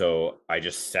bad. And so I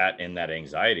just sat in that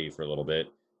anxiety for a little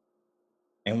bit.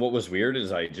 And what was weird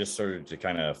is I just started to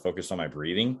kind of focus on my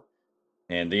breathing,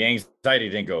 and the anxiety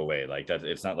didn't go away. Like that,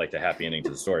 it's not like the happy ending to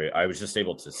the story. I was just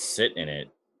able to sit in it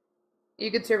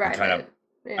You could and survive kind of it.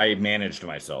 Yeah. I managed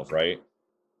myself, right?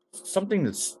 Something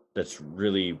that's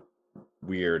really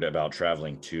weird about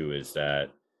traveling too is that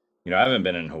I haven't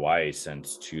been in Hawaii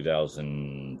since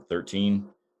 2013,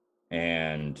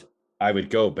 and I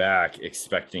would go back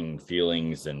expecting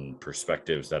feelings and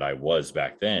perspectives that I was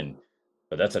back then.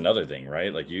 But that's another thing,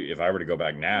 right? Like if I were to go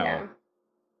back Yeah. now,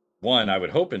 one, I would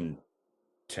hope in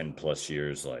 10 plus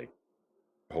years, like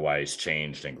Hawaii's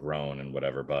changed and grown and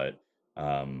whatever. But,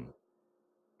 um,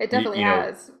 It definitely you know,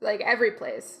 has. Like every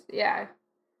place. Yeah.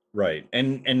 right.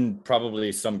 And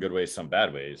probably some good ways, some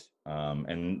bad ways.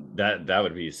 And that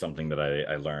would be something that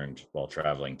I learned while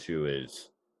traveling too is,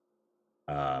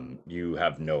 you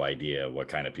have no idea what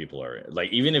kind of people are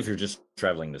like, even if you're just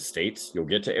traveling the States, you'll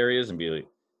get to areas and be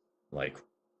like,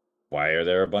 why are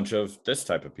there a bunch of this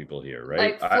type of people here,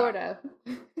 right? Like Florida.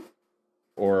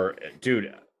 Or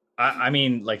dude, I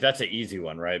mean, like that's an easy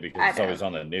one, right? Because I it's know. always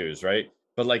on the news, right?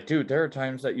 But like, dude, there are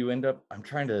times that you end up, I'm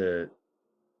trying to,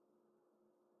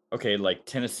 okay, like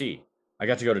Tennessee. I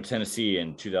got to go to Tennessee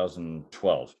in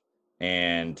 2012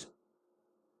 and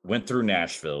went through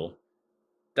Nashville.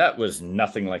 That was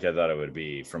nothing like I thought it would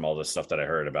be from all the stuff that I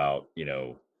heard about,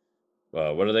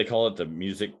 what do they call it? The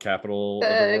music capital of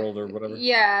the world or whatever?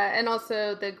 Yeah, and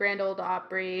also the Grand Ole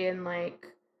Opry and like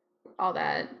all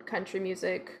that country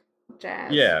music,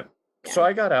 jazz. Yeah. So Yeah.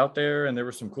 I got out there and there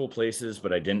were some cool places,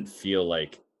 but I didn't feel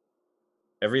like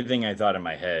everything I thought in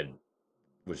my head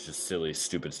was just silly,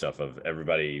 stupid stuff of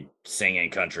everybody singing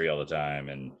country all the time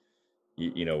and,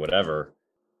 whatever.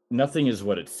 Nothing is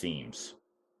what it seems.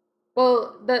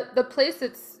 Well, the place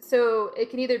it's so it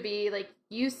can either be like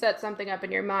you set something up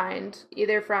in your mind,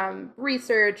 either from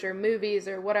research or movies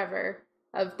or whatever,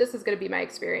 of this is going to be my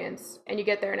experience, and you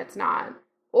get there and it's not.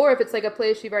 Or if it's like a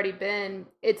place you've already been,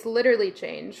 it's literally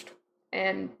changed,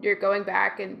 and you're going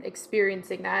back and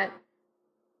experiencing that.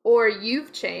 Or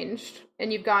you've changed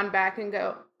and you've gone back and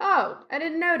go, oh, I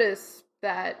didn't notice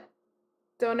that.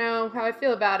 Don't know how I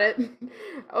feel about it.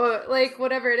 Or like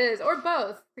whatever it is, or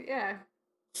both. Yeah.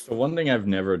 So one thing I've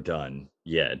never done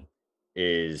yet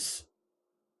is,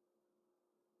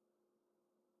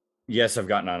 yes, I've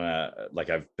gotten on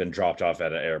I've been dropped off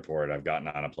at an airport. I've gotten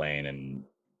on a plane and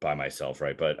by myself,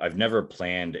 right? But I've never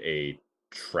planned a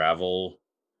travel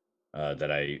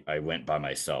that I went by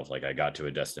myself. Like I got to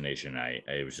a destination,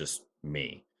 it was just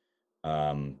me.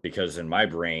 Because in my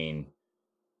brain,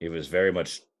 it was very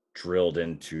much drilled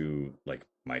into like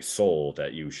my soul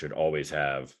that you should always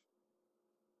have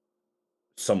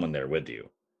someone there with you.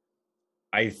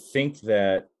 I think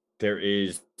that there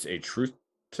is a truth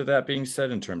to that being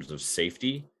said in terms of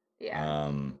safety, Yeah.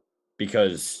 um,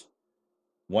 because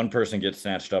one person gets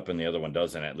snatched up and the other one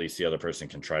doesn't. At least the other person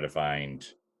can try to find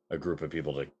a group of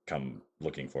people to come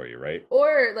looking for you, right?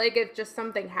 Or like if just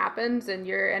something happens and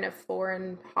you're in a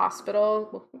foreign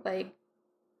hospital, like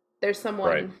there's Right.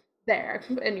 someone there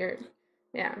and you're,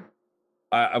 yeah.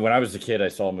 When I was a kid, I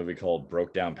saw a movie called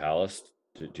Broke Down Palace.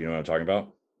 Do you know what I'm talking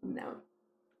about? No.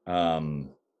 Um,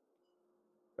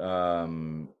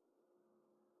 um,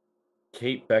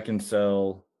 Kate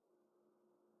Beckinsale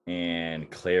and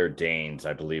Claire Danes,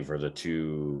 I believe, were the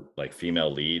two like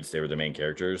female leads. They were the main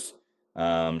characters.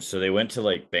 So they went to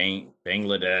like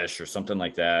Bangladesh or something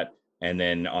like that, and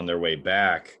then on their way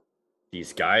back,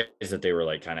 these guys that they were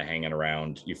like kind of hanging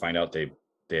around, you find out they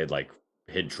had like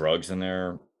hid drugs in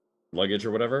their luggage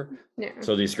or whatever. Yeah.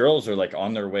 So these girls are like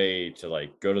on their way to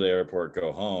like go to the airport,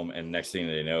 go home, and next thing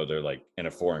they know, they're like in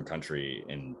a foreign country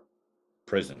in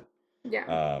prison.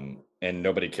 Yeah. And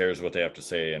nobody cares what they have to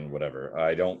say and whatever.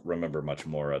 I don't remember much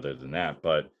more other than that.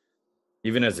 But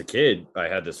even as a kid, I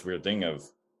had this weird thing of,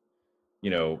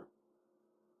 you know,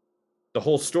 the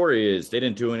whole story is they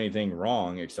didn't do anything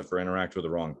wrong except for interact with the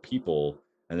wrong people.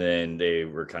 And then they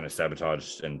were kind of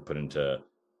sabotaged and put into,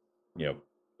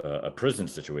 a prison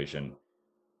situation.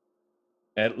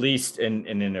 At least, and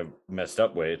in a messed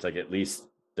up way, it's like at least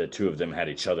the two of them had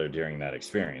each other during that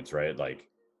experience, right? Like,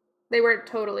 They weren't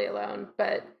totally alone,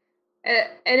 but and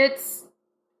it's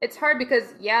hard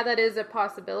because yeah, that is a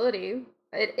possibility.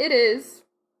 It is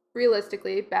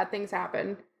realistically bad things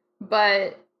happen,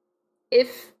 but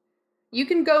if you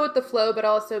can go with the flow but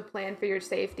also plan for your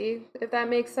safety, if that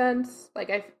makes sense. Like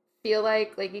I feel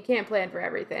like you can't plan for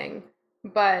everything,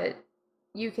 but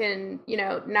you can,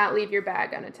 not leave your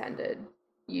bag unattended.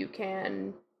 You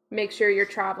can make sure you're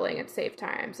traveling at safe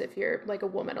times if you're like a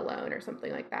woman alone or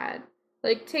something like that.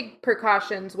 Like take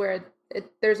precautions where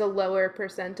there's a lower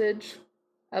percentage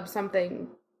of something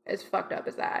as fucked up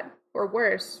as that or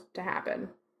worse to happen.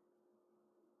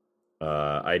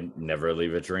 I never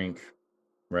leave a drink,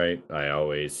 right? I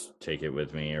always take it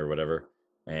with me or whatever.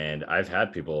 And I've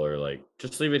had people who are like,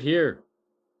 just leave it here.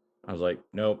 I was like,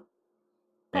 nope.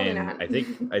 Probably And not.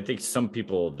 I think some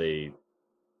people they've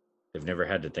never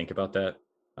had to think about that.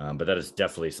 But that is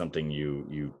definitely something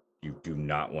you do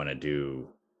not want to do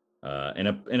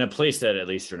in a place that at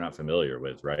least you're not familiar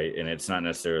with, right? And it's not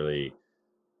necessarily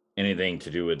anything to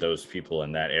do with those people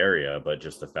in that area, but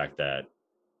just the fact that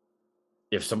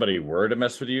if somebody were to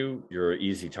mess with you, you're an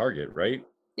easy target, right?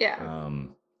 Yeah.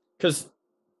 Because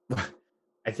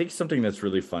I think something that's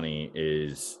really funny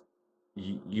is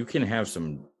you can have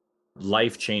some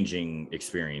life-changing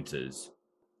experiences,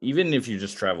 even if you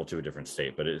just travel to a different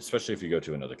state, but especially if you go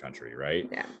to another country, right?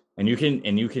 Yeah. And you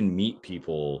can meet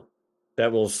people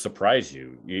that will surprise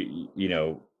you. You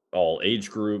know, all age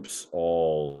groups,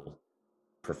 all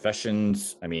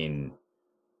professions. I mean,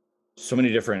 so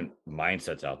many different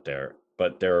mindsets out there,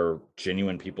 but there are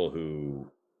genuine people who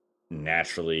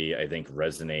naturally, I think,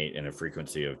 resonate in a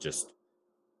frequency of just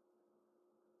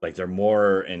like they're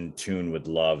more in tune with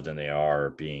love than they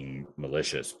are being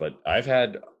malicious. But I've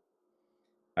had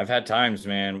times,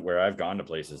 man, where I've gone to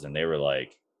places and they were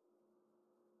like,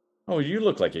 "Oh, you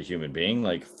look like a human being.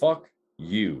 Like, fuck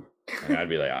you." And I'd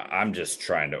be like, I'm just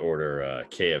trying to order a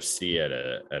KFC at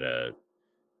a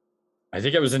I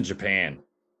think I was in Japan.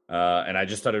 And I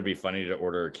just thought it'd be funny to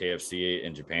order a KFC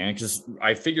in Japan because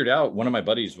I figured out one of my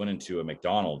buddies went into a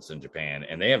McDonald's in Japan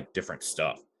and they have different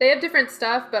stuff. They have different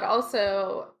stuff, but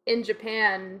also in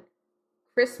Japan,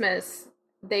 Christmas,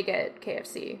 they get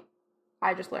KFC.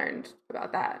 I just learned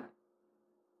about that.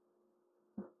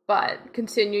 But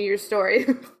continue your story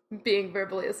being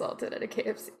verbally assaulted at a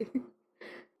KFC.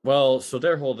 Well, so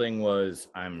their whole thing was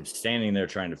I'm standing there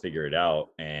trying to figure it out.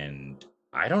 And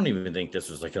I don't even think this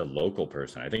was like a local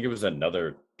person. I think it was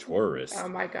another tourist. Oh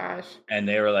my gosh. And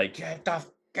they were like, "Get the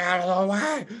fuck out of the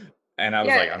way." And I was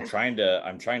like, Yeah,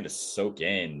 I'm trying to soak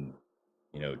in,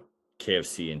 you know,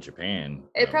 KFC in Japan,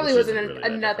 it probably which wasn't isn't really that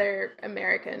different. another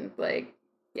American, like,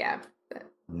 yeah.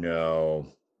 No,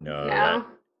 no, No?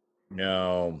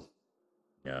 no,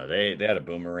 no. They had a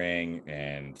boomerang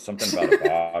and something about a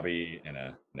Bobby and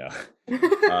a no.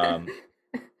 Um,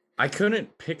 I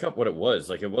couldn't pick up what it was.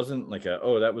 Like it wasn't like a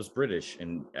oh that was British,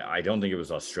 and I don't think it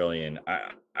was Australian. I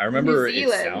New remember it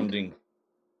Zealand, sounding.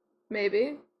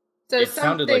 maybe. So It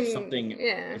sounded like something, something.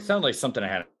 yeah. It sounded like something I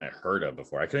hadn't heard of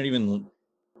before. I couldn't even.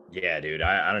 Yeah, dude.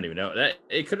 I don't even know that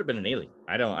it could have been an alien.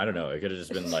 I don't know. It could have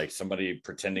just been like somebody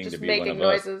pretending to Just be one making of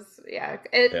us. noises. Yeah.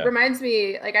 It Yeah. reminds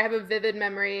me, like, I have a vivid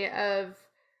memory of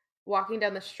walking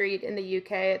down the street in the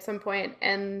UK at some point,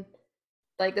 and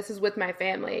like, this is with my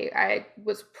family. I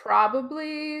was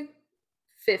probably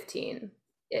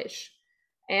 15-ish.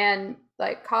 And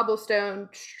like, cobblestone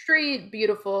street,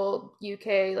 beautiful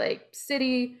UK, like,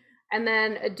 city. And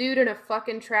then a dude in a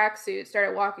fucking tracksuit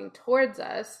started walking towards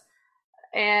us,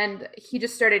 and he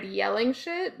just started yelling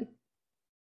shit.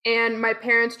 And my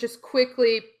parents just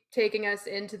quickly taking us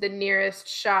into the nearest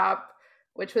shop,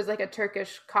 which was like a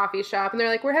Turkish coffee shop, and they're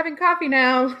like, "We're having coffee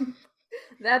now."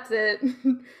 That's it.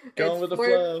 Going It's with the 4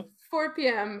 flow. 4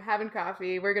 p.m. having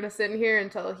coffee. We're gonna sit in here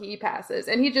until he passes.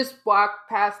 And he just walked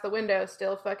past the window,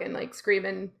 still fucking like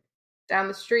screaming down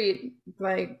the street.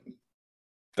 Like,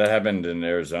 That happened in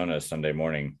Arizona Sunday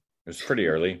morning. It was pretty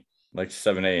early, like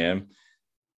 7 a.m.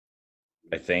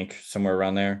 I think, somewhere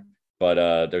around there.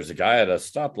 But there's a guy at a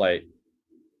stoplight.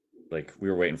 Like we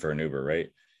were waiting for an Uber, right?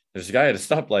 There's a guy at a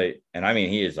stoplight, and I mean,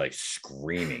 he is like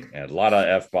screaming and a lot of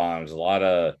f bombs, a lot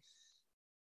of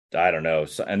I don't know.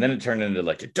 So, and then it turned into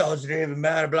like it doesn't even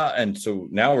matter, blah. And so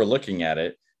now we're looking at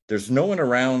it. There's no one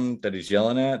around that he's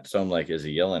yelling at. So I'm like, is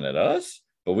he yelling at us?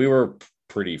 But we were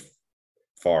pretty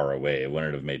far away. It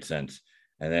wouldn't have made sense.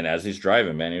 And then as he's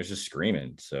driving, man, he was just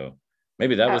screaming. So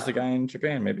maybe that was the oh, guy in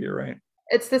Japan. Maybe you're right.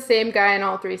 it's the same guy in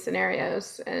all three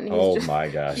scenarios, and Oh my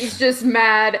he's gosh. just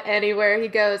mad anywhere he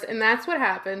goes. And that's what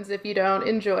happens if you don't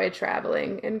enjoy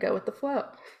traveling and go with the flow.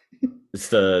 It's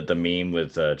the meme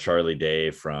with Charlie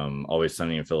Day from Always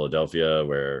Sunny in Philadelphia,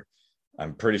 where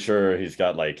I'm pretty sure he's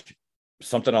got like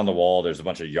something on the wall. There's a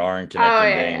bunch of yarn Oh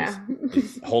connecting things. yeah,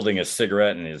 He's yeah. holding a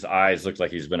cigarette, and his eyes look like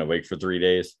he's been awake for 3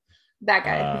 days. That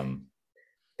guy. Um,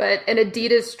 But an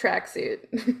Adidas tracksuit.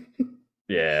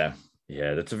 yeah,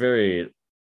 yeah, that's a very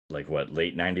like what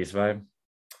late '90s vibe.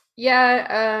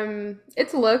 Yeah,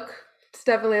 it's a look. It's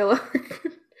definitely a look.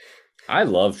 I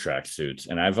love tracksuits,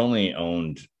 and I've only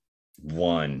owned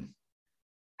one,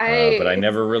 but I I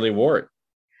never really wore it.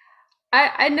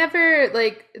 I never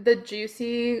like the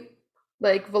juicy,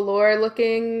 like, velour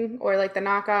looking, or like the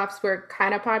knockoffs were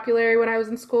kind of popular when I was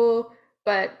in school,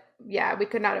 but yeah, we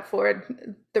could not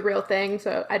afford the real thing,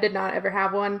 so I did not ever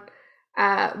have one.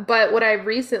 But what I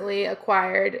recently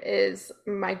acquired is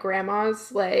my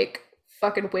grandma's like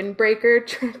fucking windbreaker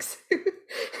tracksuit.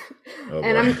 Oh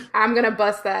And boy, I'm gonna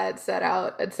bust that set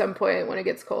out at some point when it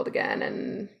gets cold again,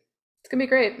 and it's gonna be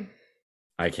great.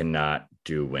 I cannot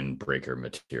do windbreaker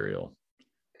material.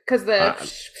 because the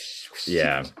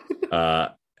yeah.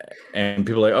 And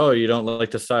people are like, oh, you don't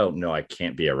like the style? No, I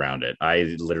can't be around it.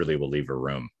 I literally will leave a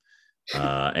room.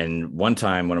 And one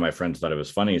time, one of my friends thought it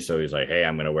was funny, so he's like, hey,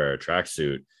 I'm gonna wear a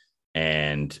tracksuit,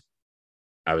 and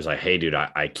I was like, hey, dude,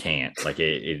 I can't. Like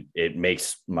it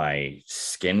makes my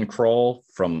skin crawl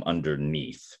from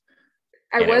underneath.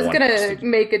 I And was gonna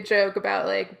make a joke about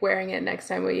like wearing it next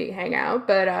time we hang out,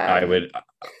 but I would,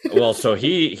 well, so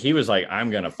he was like,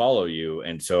 I'm gonna follow you.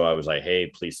 And so I was like, hey,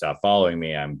 please stop following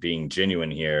me. I'm being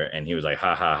genuine here. And he was like,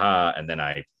 ha ha ha. And then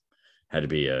I had to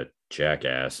be a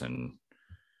jackass and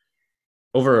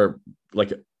over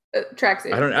like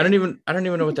tracksuit. I don't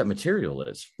even know what that material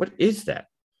is. What is that?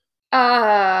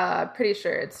 Pretty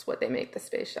sure it's what they make the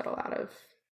space shuttle out of.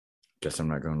 Guess I'm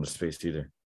not going to space either.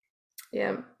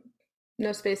 Yeah,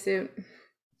 no spacesuit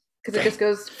because it just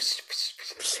goes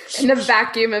in the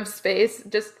vacuum of space.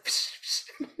 Just.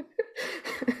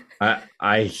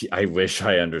 I wish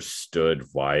I understood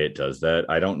why it does that.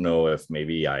 I don't know if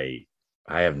maybe I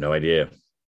have no idea.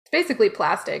 It's basically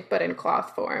plastic, but in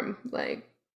cloth form. Like,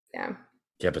 yeah.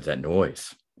 Yeah, but that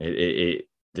noise.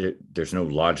 There's no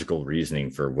logical reasoning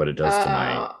for what it does to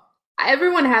my.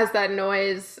 Everyone has that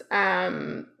noise.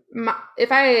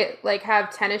 If I like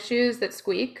have tennis shoes that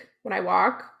squeak when I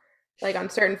walk, like on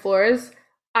certain floors,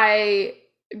 I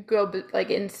go like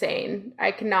insane.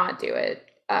 I cannot do it.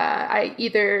 I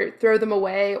either throw them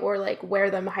away or like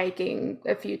wear them hiking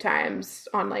a few times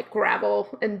on like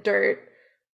gravel and dirt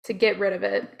to get rid of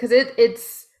it because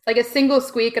it's like a single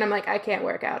squeak and I'm like, I can't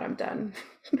work out. I'm done.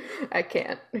 I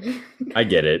can't. I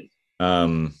get it.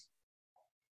 I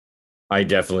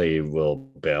definitely will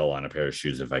bail on a pair of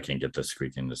shoes if I can't get the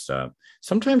squeaking to stop.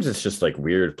 Sometimes it's just like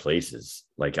weird places.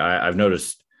 Like I've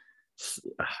noticed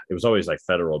it was always like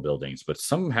federal buildings, but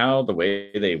somehow the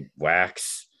way they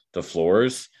wax the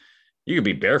floors, you could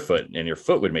be barefoot and your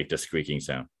foot would make the squeaking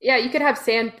sound. Yeah, you could have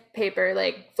sandpaper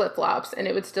like flip-flops and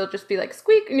it would still just be like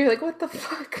squeak and you're like, what the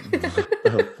fuck?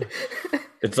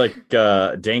 It's like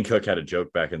Dane Cook had a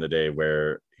joke back in the day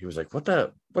where he was like, what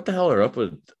the hell are up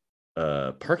with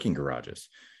parking garages?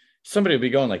 Somebody would be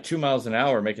going like 2 miles an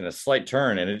hour making a slight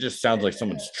turn and it just sounds like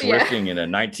someone's drifting in a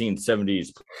 1970s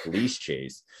police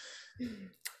chase.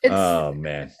 Oh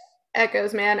man,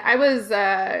 echoes, man.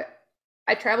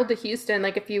 I traveled to Houston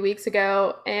like a few weeks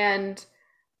ago and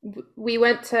we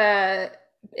went to,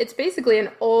 it's basically an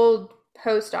old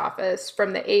post office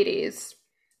from the 80s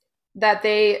that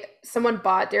someone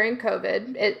bought during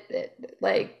COVID. It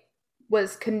like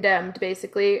was condemned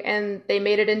basically, and they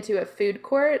made it into a food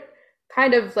court,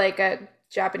 kind of like a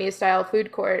Japanese style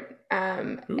food court.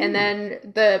 And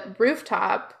then the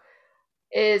rooftop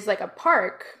is like a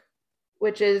park,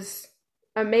 which is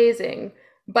amazing.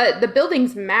 But the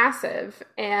building's massive,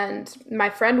 and my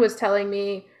friend was telling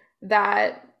me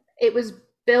that it was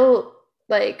built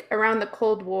like around the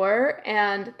Cold War,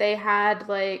 and they had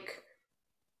like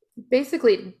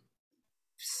basically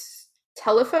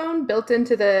telephone built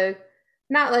into the,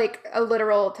 not like a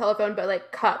literal telephone, but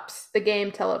like cups, the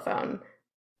game telephone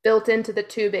built into the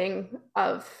tubing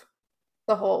of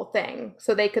the whole thing.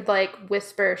 So they could like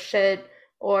whisper shit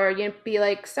or be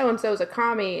like, so-and-so's a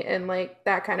commie and like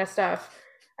that kind of stuff.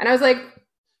 And I was like,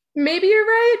 maybe you're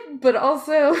right, but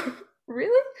also,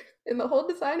 really? In the whole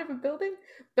design of a building?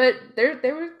 But there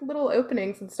were little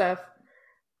openings and stuff.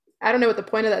 I don't know what the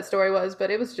point of that story was,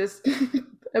 but it was just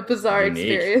a bizarre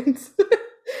experience.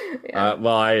 Yeah.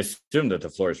 Well, I assumed that the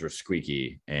floors were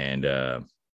squeaky and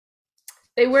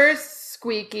they were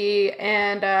squeaky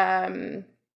and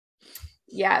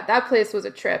yeah, that place was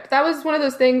a trip. That was one of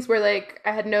those things where like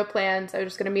I had no plans. I was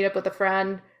just gonna meet up with a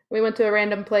friend. We went to a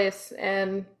random place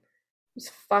and it was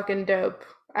fucking dope.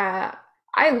 I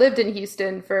lived in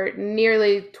Houston for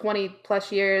nearly 20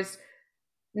 plus years,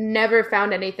 never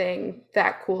found anything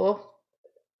that cool.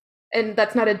 And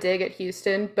that's not a dig at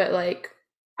Houston, but like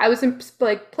I was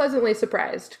like pleasantly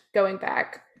surprised going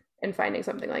back and finding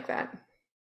something like that.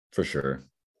 For sure.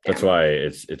 That's why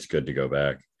it's good to go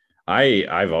back.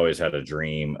 I've always had a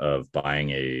dream of buying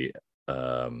a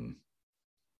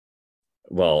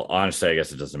well, honestly, I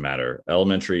guess it doesn't matter.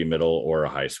 Elementary, middle, or a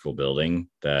high school building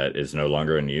that is no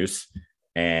longer in use.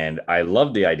 And I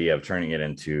love the idea of turning it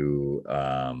into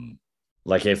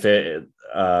like if it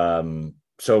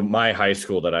so my high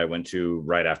school that I went to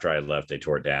right after I left, they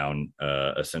tore it down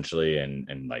essentially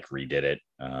and like redid it.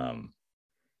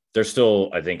 There's still,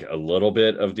 I think, a little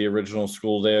bit of the original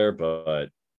school there, but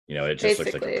you know, it just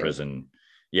looks like a prison.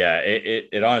 Yeah,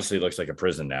 it honestly looks like a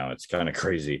prison now. It's kind of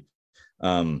crazy.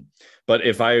 But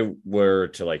if I were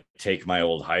to like take my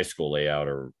old high school layout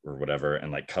or whatever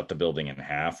and like cut the building in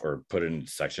half or put it in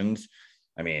sections,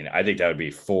 I mean, I think that would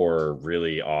be 4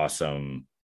 really awesome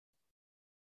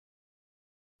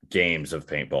games of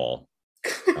paintball.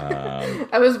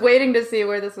 I was waiting to see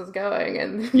where this was going,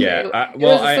 and Yeah, it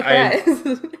was a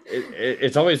surprise.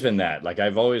 It's always been that. Like,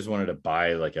 I've always wanted to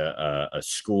buy like a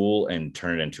school and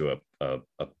turn it into a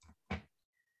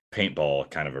paintball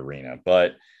kind of arena.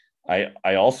 But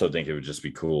I also think it would just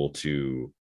be cool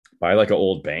to buy like an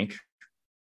old bank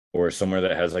or somewhere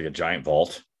that has like a giant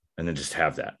vault and then just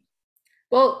have that.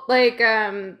 Well, like,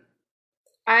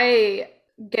 I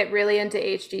get really into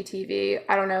HGTV.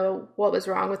 I don't know what was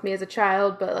wrong with me as a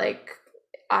child, but like,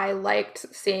 I liked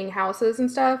seeing houses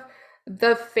and stuff.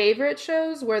 The favorite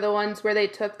shows were the ones where they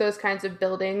took those kinds of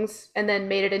buildings and then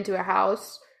made it into a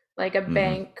house, like a Hmm.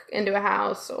 bank into a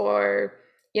house, or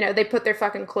they put their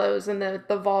fucking clothes in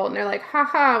the vault and they're like,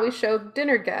 haha, we showed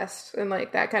dinner guests and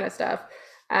like that kind of stuff.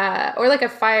 Or like a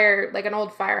fire, like an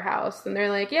old firehouse, and they're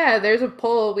like, yeah, there's a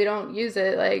pole, we don't use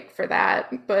it like for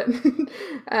that, but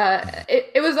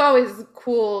it was always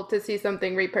cool to see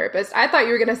something repurposed. I thought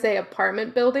you were gonna say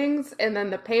apartment buildings and then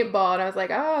the paintball, and I was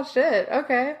like, oh shit,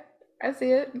 okay, I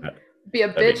see it. Be a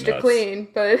That'd be bitch to nuts. clean,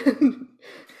 but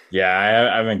Yeah,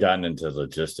 I haven't gotten into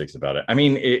logistics about it. I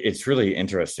mean, it's really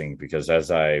interesting because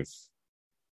I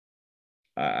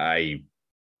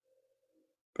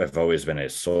I've always been a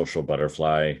social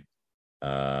butterfly.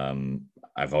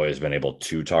 I've always been able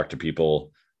to talk to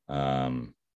people.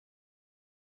 Um,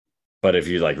 but if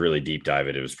you like really deep dive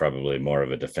it, it was probably more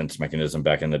of a defense mechanism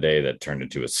back in the day that turned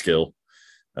into a skill,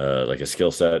 like a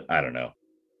skill set. I don't know.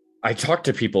 I talk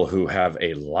to people who have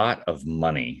a lot of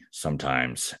money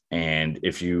sometimes. And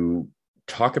if you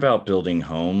talk about building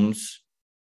homes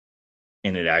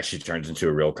and it actually turns into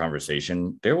a real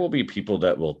conversation, there will be people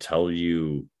that will tell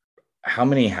you how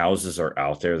many houses are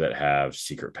out there that have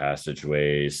secret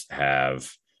passageways,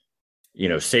 have,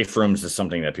 safe rooms is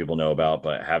something that people know about,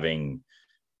 but having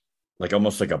like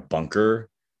almost like a bunker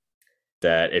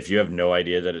that if you have no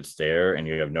idea that it's there and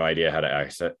you have no idea how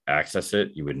to access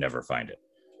it, you would never find it.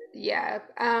 yeah.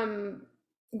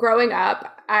 Growing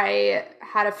up, I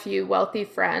had a few wealthy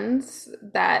friends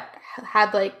that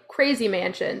had like crazy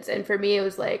mansions. And for me, it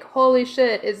was like, holy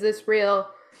shit, is this real?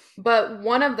 But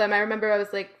one of them, I remember I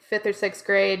was like fifth or sixth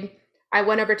grade. I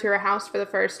went over to her house for the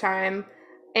first time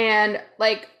and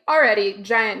like already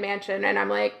giant mansion. And I'm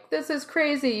like, this is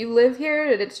crazy. You live here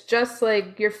and it's just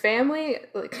like your family.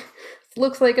 Like,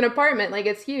 looks like an apartment, like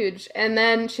it's huge. And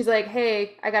then she's like,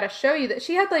 hey, I gotta show you that.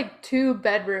 She had like 2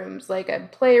 bedrooms, like a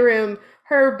playroom,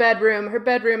 her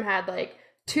bedroom had like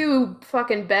 2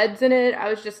 fucking beds in it. I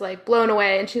was just like blown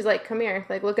away. And she's like, come here,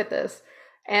 like look at this.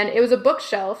 And it was a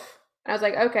bookshelf. I was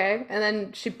like, okay. And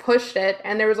then she pushed it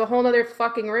and there was a whole nother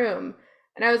fucking room.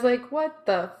 And I was like, what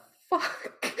the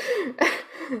fuck?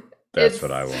 That's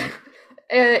what It's I want.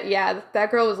 yeah,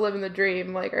 that girl was living the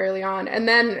dream like early on. And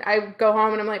then I go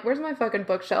home and I'm like, where's my fucking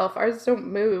bookshelf? Ours don't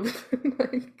move.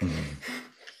 Like,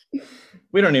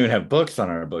 We don't even have books on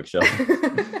our bookshelf.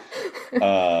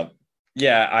 uh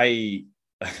yeah, I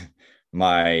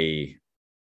my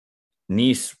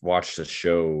niece watched a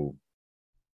show.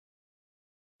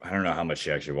 I don't know how much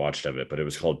she actually watched of it, but it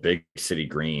was called Big City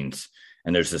Greens.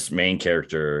 And there's this main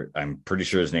character. I'm pretty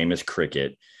sure his name is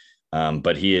Cricket,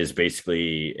 but he is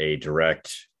basically a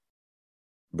direct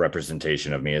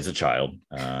representation of me as a child,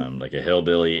 like a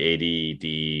hillbilly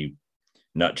ADD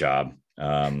nut job,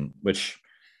 which,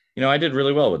 I did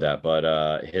really well with that.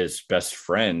 But his best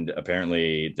friend,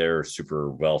 apparently, they're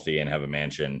super wealthy and have a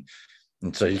mansion.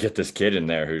 And so you get this kid in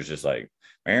there who's just like,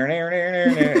 and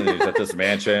he's at this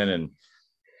mansion. And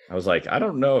I was like, I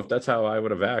don't know if that's how I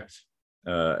would have acted.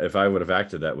 If I would have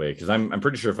acted that way, because I'm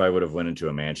pretty sure if I would have went into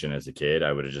a mansion as a kid,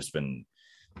 I would have just been,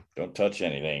 don't touch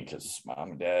anything, because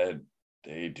mom and dad,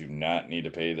 they do not need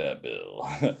to pay that bill.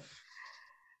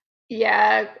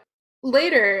 yeah.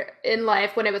 Later in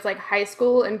life, when it was like high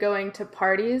school and going to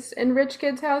parties in rich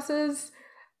kids' houses,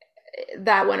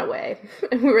 that went away.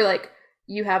 And we were like,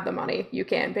 you have the money, you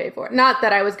can pay for it. Not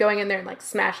that I was going in there and like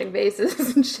smashing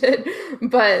vases and shit,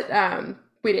 but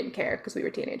we didn't care because we were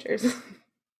teenagers.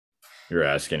 You're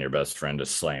asking your best friend to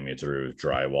slam you through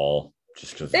drywall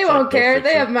just because They it's like, won't go care. fix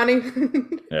They it. have money.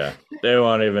 Yeah, they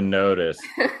won't even notice.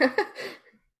 I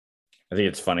think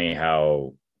it's funny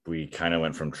how we kind of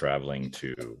went from traveling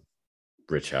to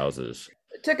rich houses.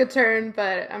 Took a turn,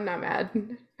 but I'm not mad.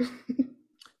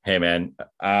 Hey man,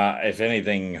 if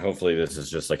anything, hopefully this is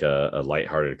just like a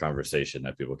lighthearted conversation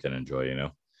that people can enjoy.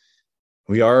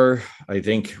 We are, I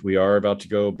think we are about to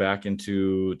go back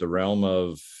into the realm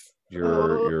of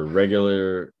your Oh,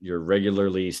 your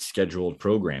regularly scheduled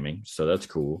programming. So that's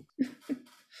cool.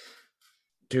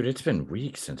 Dude, it's been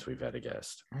weeks since we've had a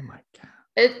guest. Oh my God.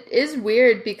 It is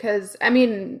weird because, I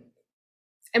mean,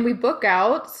 and we book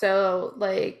out, so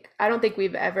like, I don't think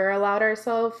we've ever allowed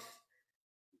ourselves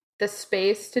the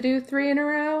space to do three in a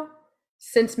row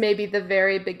since maybe the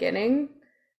very beginning,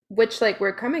 which like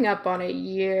we're coming up on a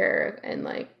year and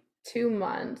like 2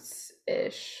 months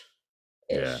ish.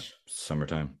 Yeah,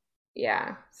 summertime.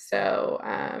 Yeah. So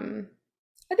I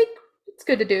think it's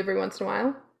good to do every once in a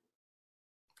while.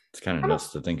 It's kind of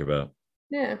nuts to think about.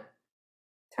 Yeah.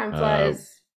 Time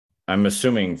flies. I'm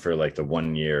assuming for like the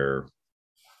 1 year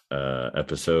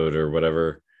episode or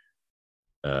whatever,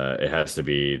 it has to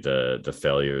be the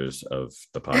failures of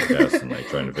the podcast and like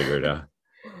trying to figure it out.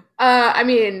 I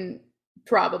mean,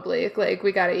 probably like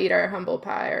we got to eat our humble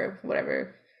pie or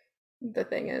whatever the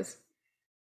thing is,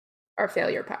 our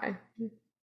failure pie.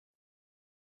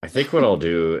 I think what I'll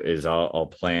do is I'll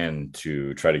plan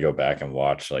to try to go back and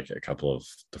watch like a couple of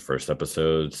the first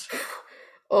episodes.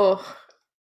 Oh,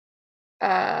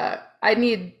 I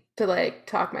need to like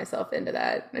talk myself into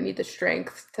that. I need the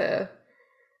strength to.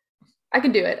 I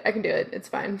can do it. I can do it. It's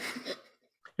fine.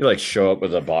 You like show up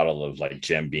with a bottle of like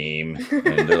Jim Beam,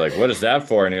 and they're like, "What is that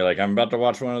for?" And you're like, "I'm about to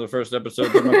watch one of the first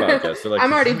episodes of my podcast." They're like,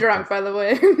 I'm already drunk, by the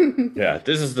way. Yeah,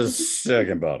 this is the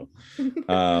second bottle.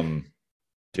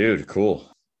 Dude, cool.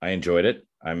 I enjoyed it.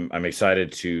 I'm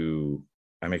excited to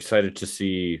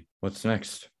see what's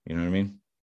next. You know what I mean?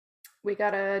 We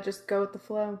gotta just go with the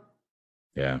flow.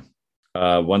 Yeah.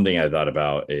 One thing I thought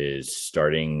about is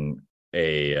starting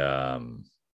a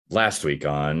last week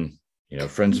on,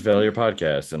 Friends of Failure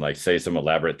podcast and like say some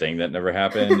elaborate thing that never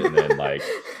happened and then like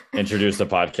introduce the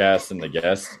podcast and the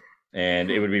guest.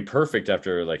 And it would be perfect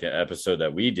after like an episode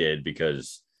that we did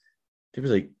because they'd be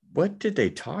like, what did they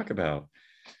talk about?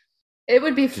 It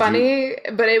would be funny,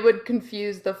 but it would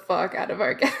confuse the fuck out of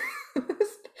our guest.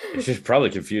 It should probably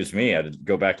confuse me. I'd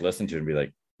go back, listen to it and be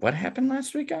like, what happened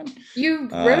last weekend? You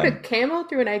rode a camel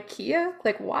through an IKEA?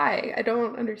 Like, why? I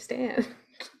don't understand.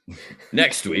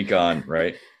 Next week on,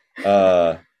 right?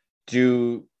 Did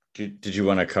you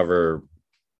want to cover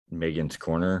Megan's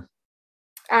Corner?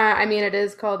 I mean, it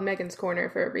is called Megan's Corner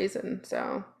for a reason,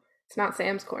 so it's not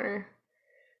Sam's Corner.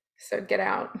 So get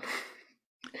out.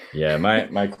 Yeah,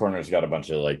 my corner's got a bunch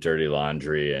of like dirty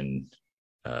laundry and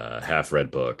half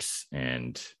read books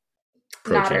and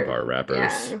protein bar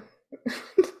wrappers. Yeah.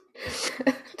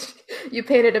 You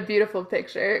painted a beautiful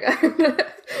picture.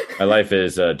 My life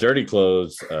is dirty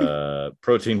clothes,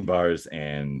 protein bars,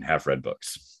 and half read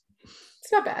books.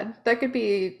 It's not bad. That could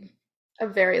be a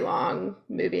very long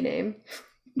movie name.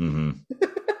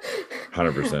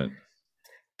 100%.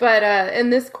 But in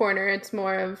this corner, it's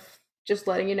more of just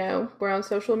letting you know we're on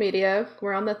social media.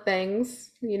 We're on the things.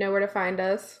 You know where to find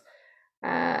us.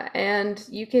 And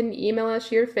you can email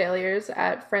us your failures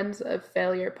at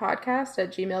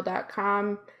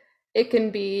friendsoffailurepodcast@gmail.com. It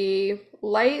can be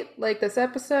light, like this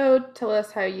episode. Tell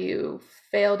us how you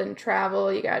failed in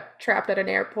travel. You got trapped at an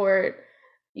airport.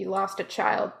 You lost a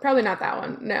child. Probably not that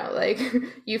one. No, like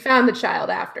you found the child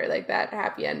after, like that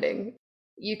happy ending.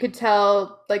 You could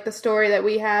tell like the story that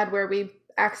we had where we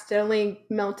accidentally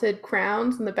melted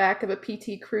crowns in the back of a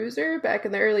PT Cruiser back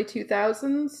in the early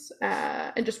 2000s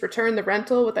and just returned the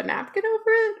rental with a napkin over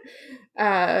it.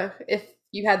 If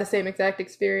you had the same exact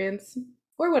experience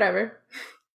or whatever.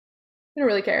 I don't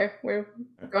really care. We're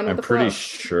going with the flow. I'm pretty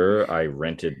sure I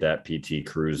rented that PT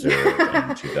Cruiser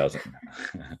in 2000.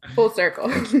 Full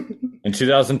circle. In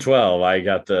 2012, I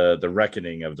got the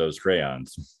reckoning of those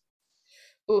crayons.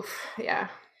 Oof, yeah.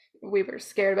 We were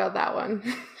scared about that one.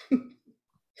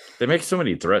 They make so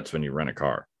many threats when you rent a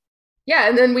car. Yeah,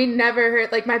 and then we never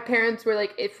heard, like my parents were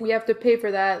like, if we have to pay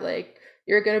for that, like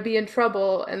you're going to be in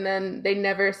trouble. And then they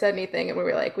never said anything. And we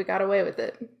were like, we got away with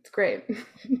it. It's great.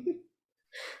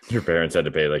 Your parents had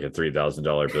to pay like a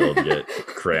 $3,000 bill to get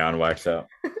crayon wax out.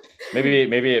 Maybe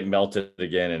it melted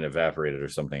again and evaporated or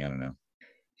something. I don't know.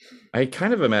 I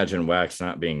kind of imagine wax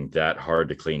not being that hard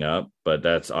to clean up, but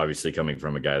that's obviously coming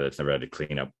from a guy that's never had to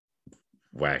clean up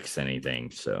wax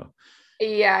anything. So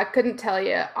yeah, I couldn't tell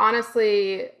you.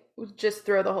 Honestly, just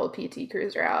throw the whole PT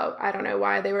Cruiser out. I don't know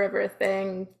why they were ever a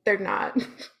thing. They're not.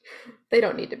 They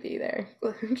don't need to be there.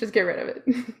 Just get rid of it.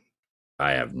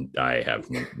 I have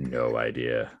no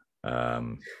idea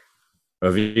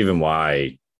of even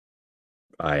why.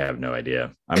 I have no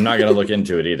idea. I'm not going to look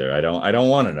into it either. I don't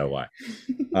want to know why.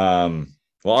 Well,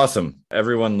 awesome.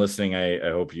 Everyone listening, I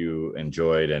hope you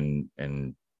enjoyed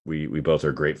and we both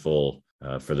are grateful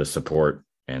for the support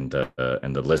and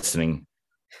the listening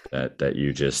that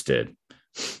you just did.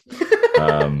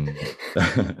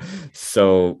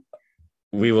 So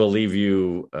we will leave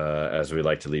you as we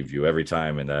like to leave you every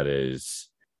time, and that is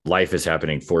life is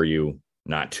happening for you,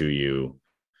 not to you.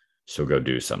 So go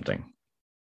do something.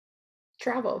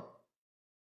 Travel.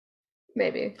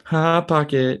 Maybe. Hot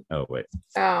Pocket. Oh, wait.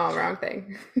 Oh, wrong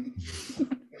thing.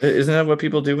 Isn't that what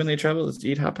people do when they travel? Is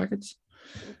eat Hot Pockets?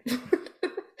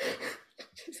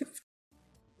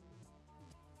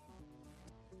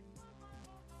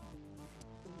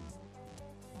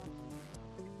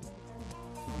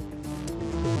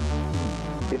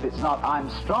 If it's not I'm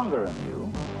stronger than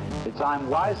you, it's I'm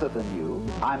wiser than you,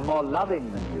 I'm more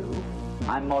loving than you,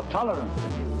 I'm more tolerant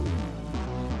than you,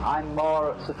 I'm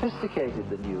more sophisticated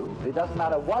than you. It doesn't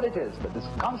matter what it is, but this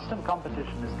constant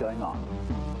competition is going on.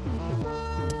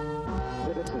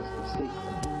 This is the secret.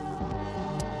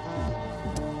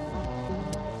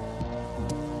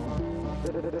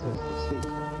 This is the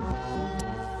secret.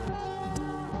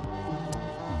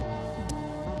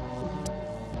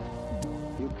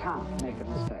 You can't make a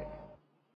mistake.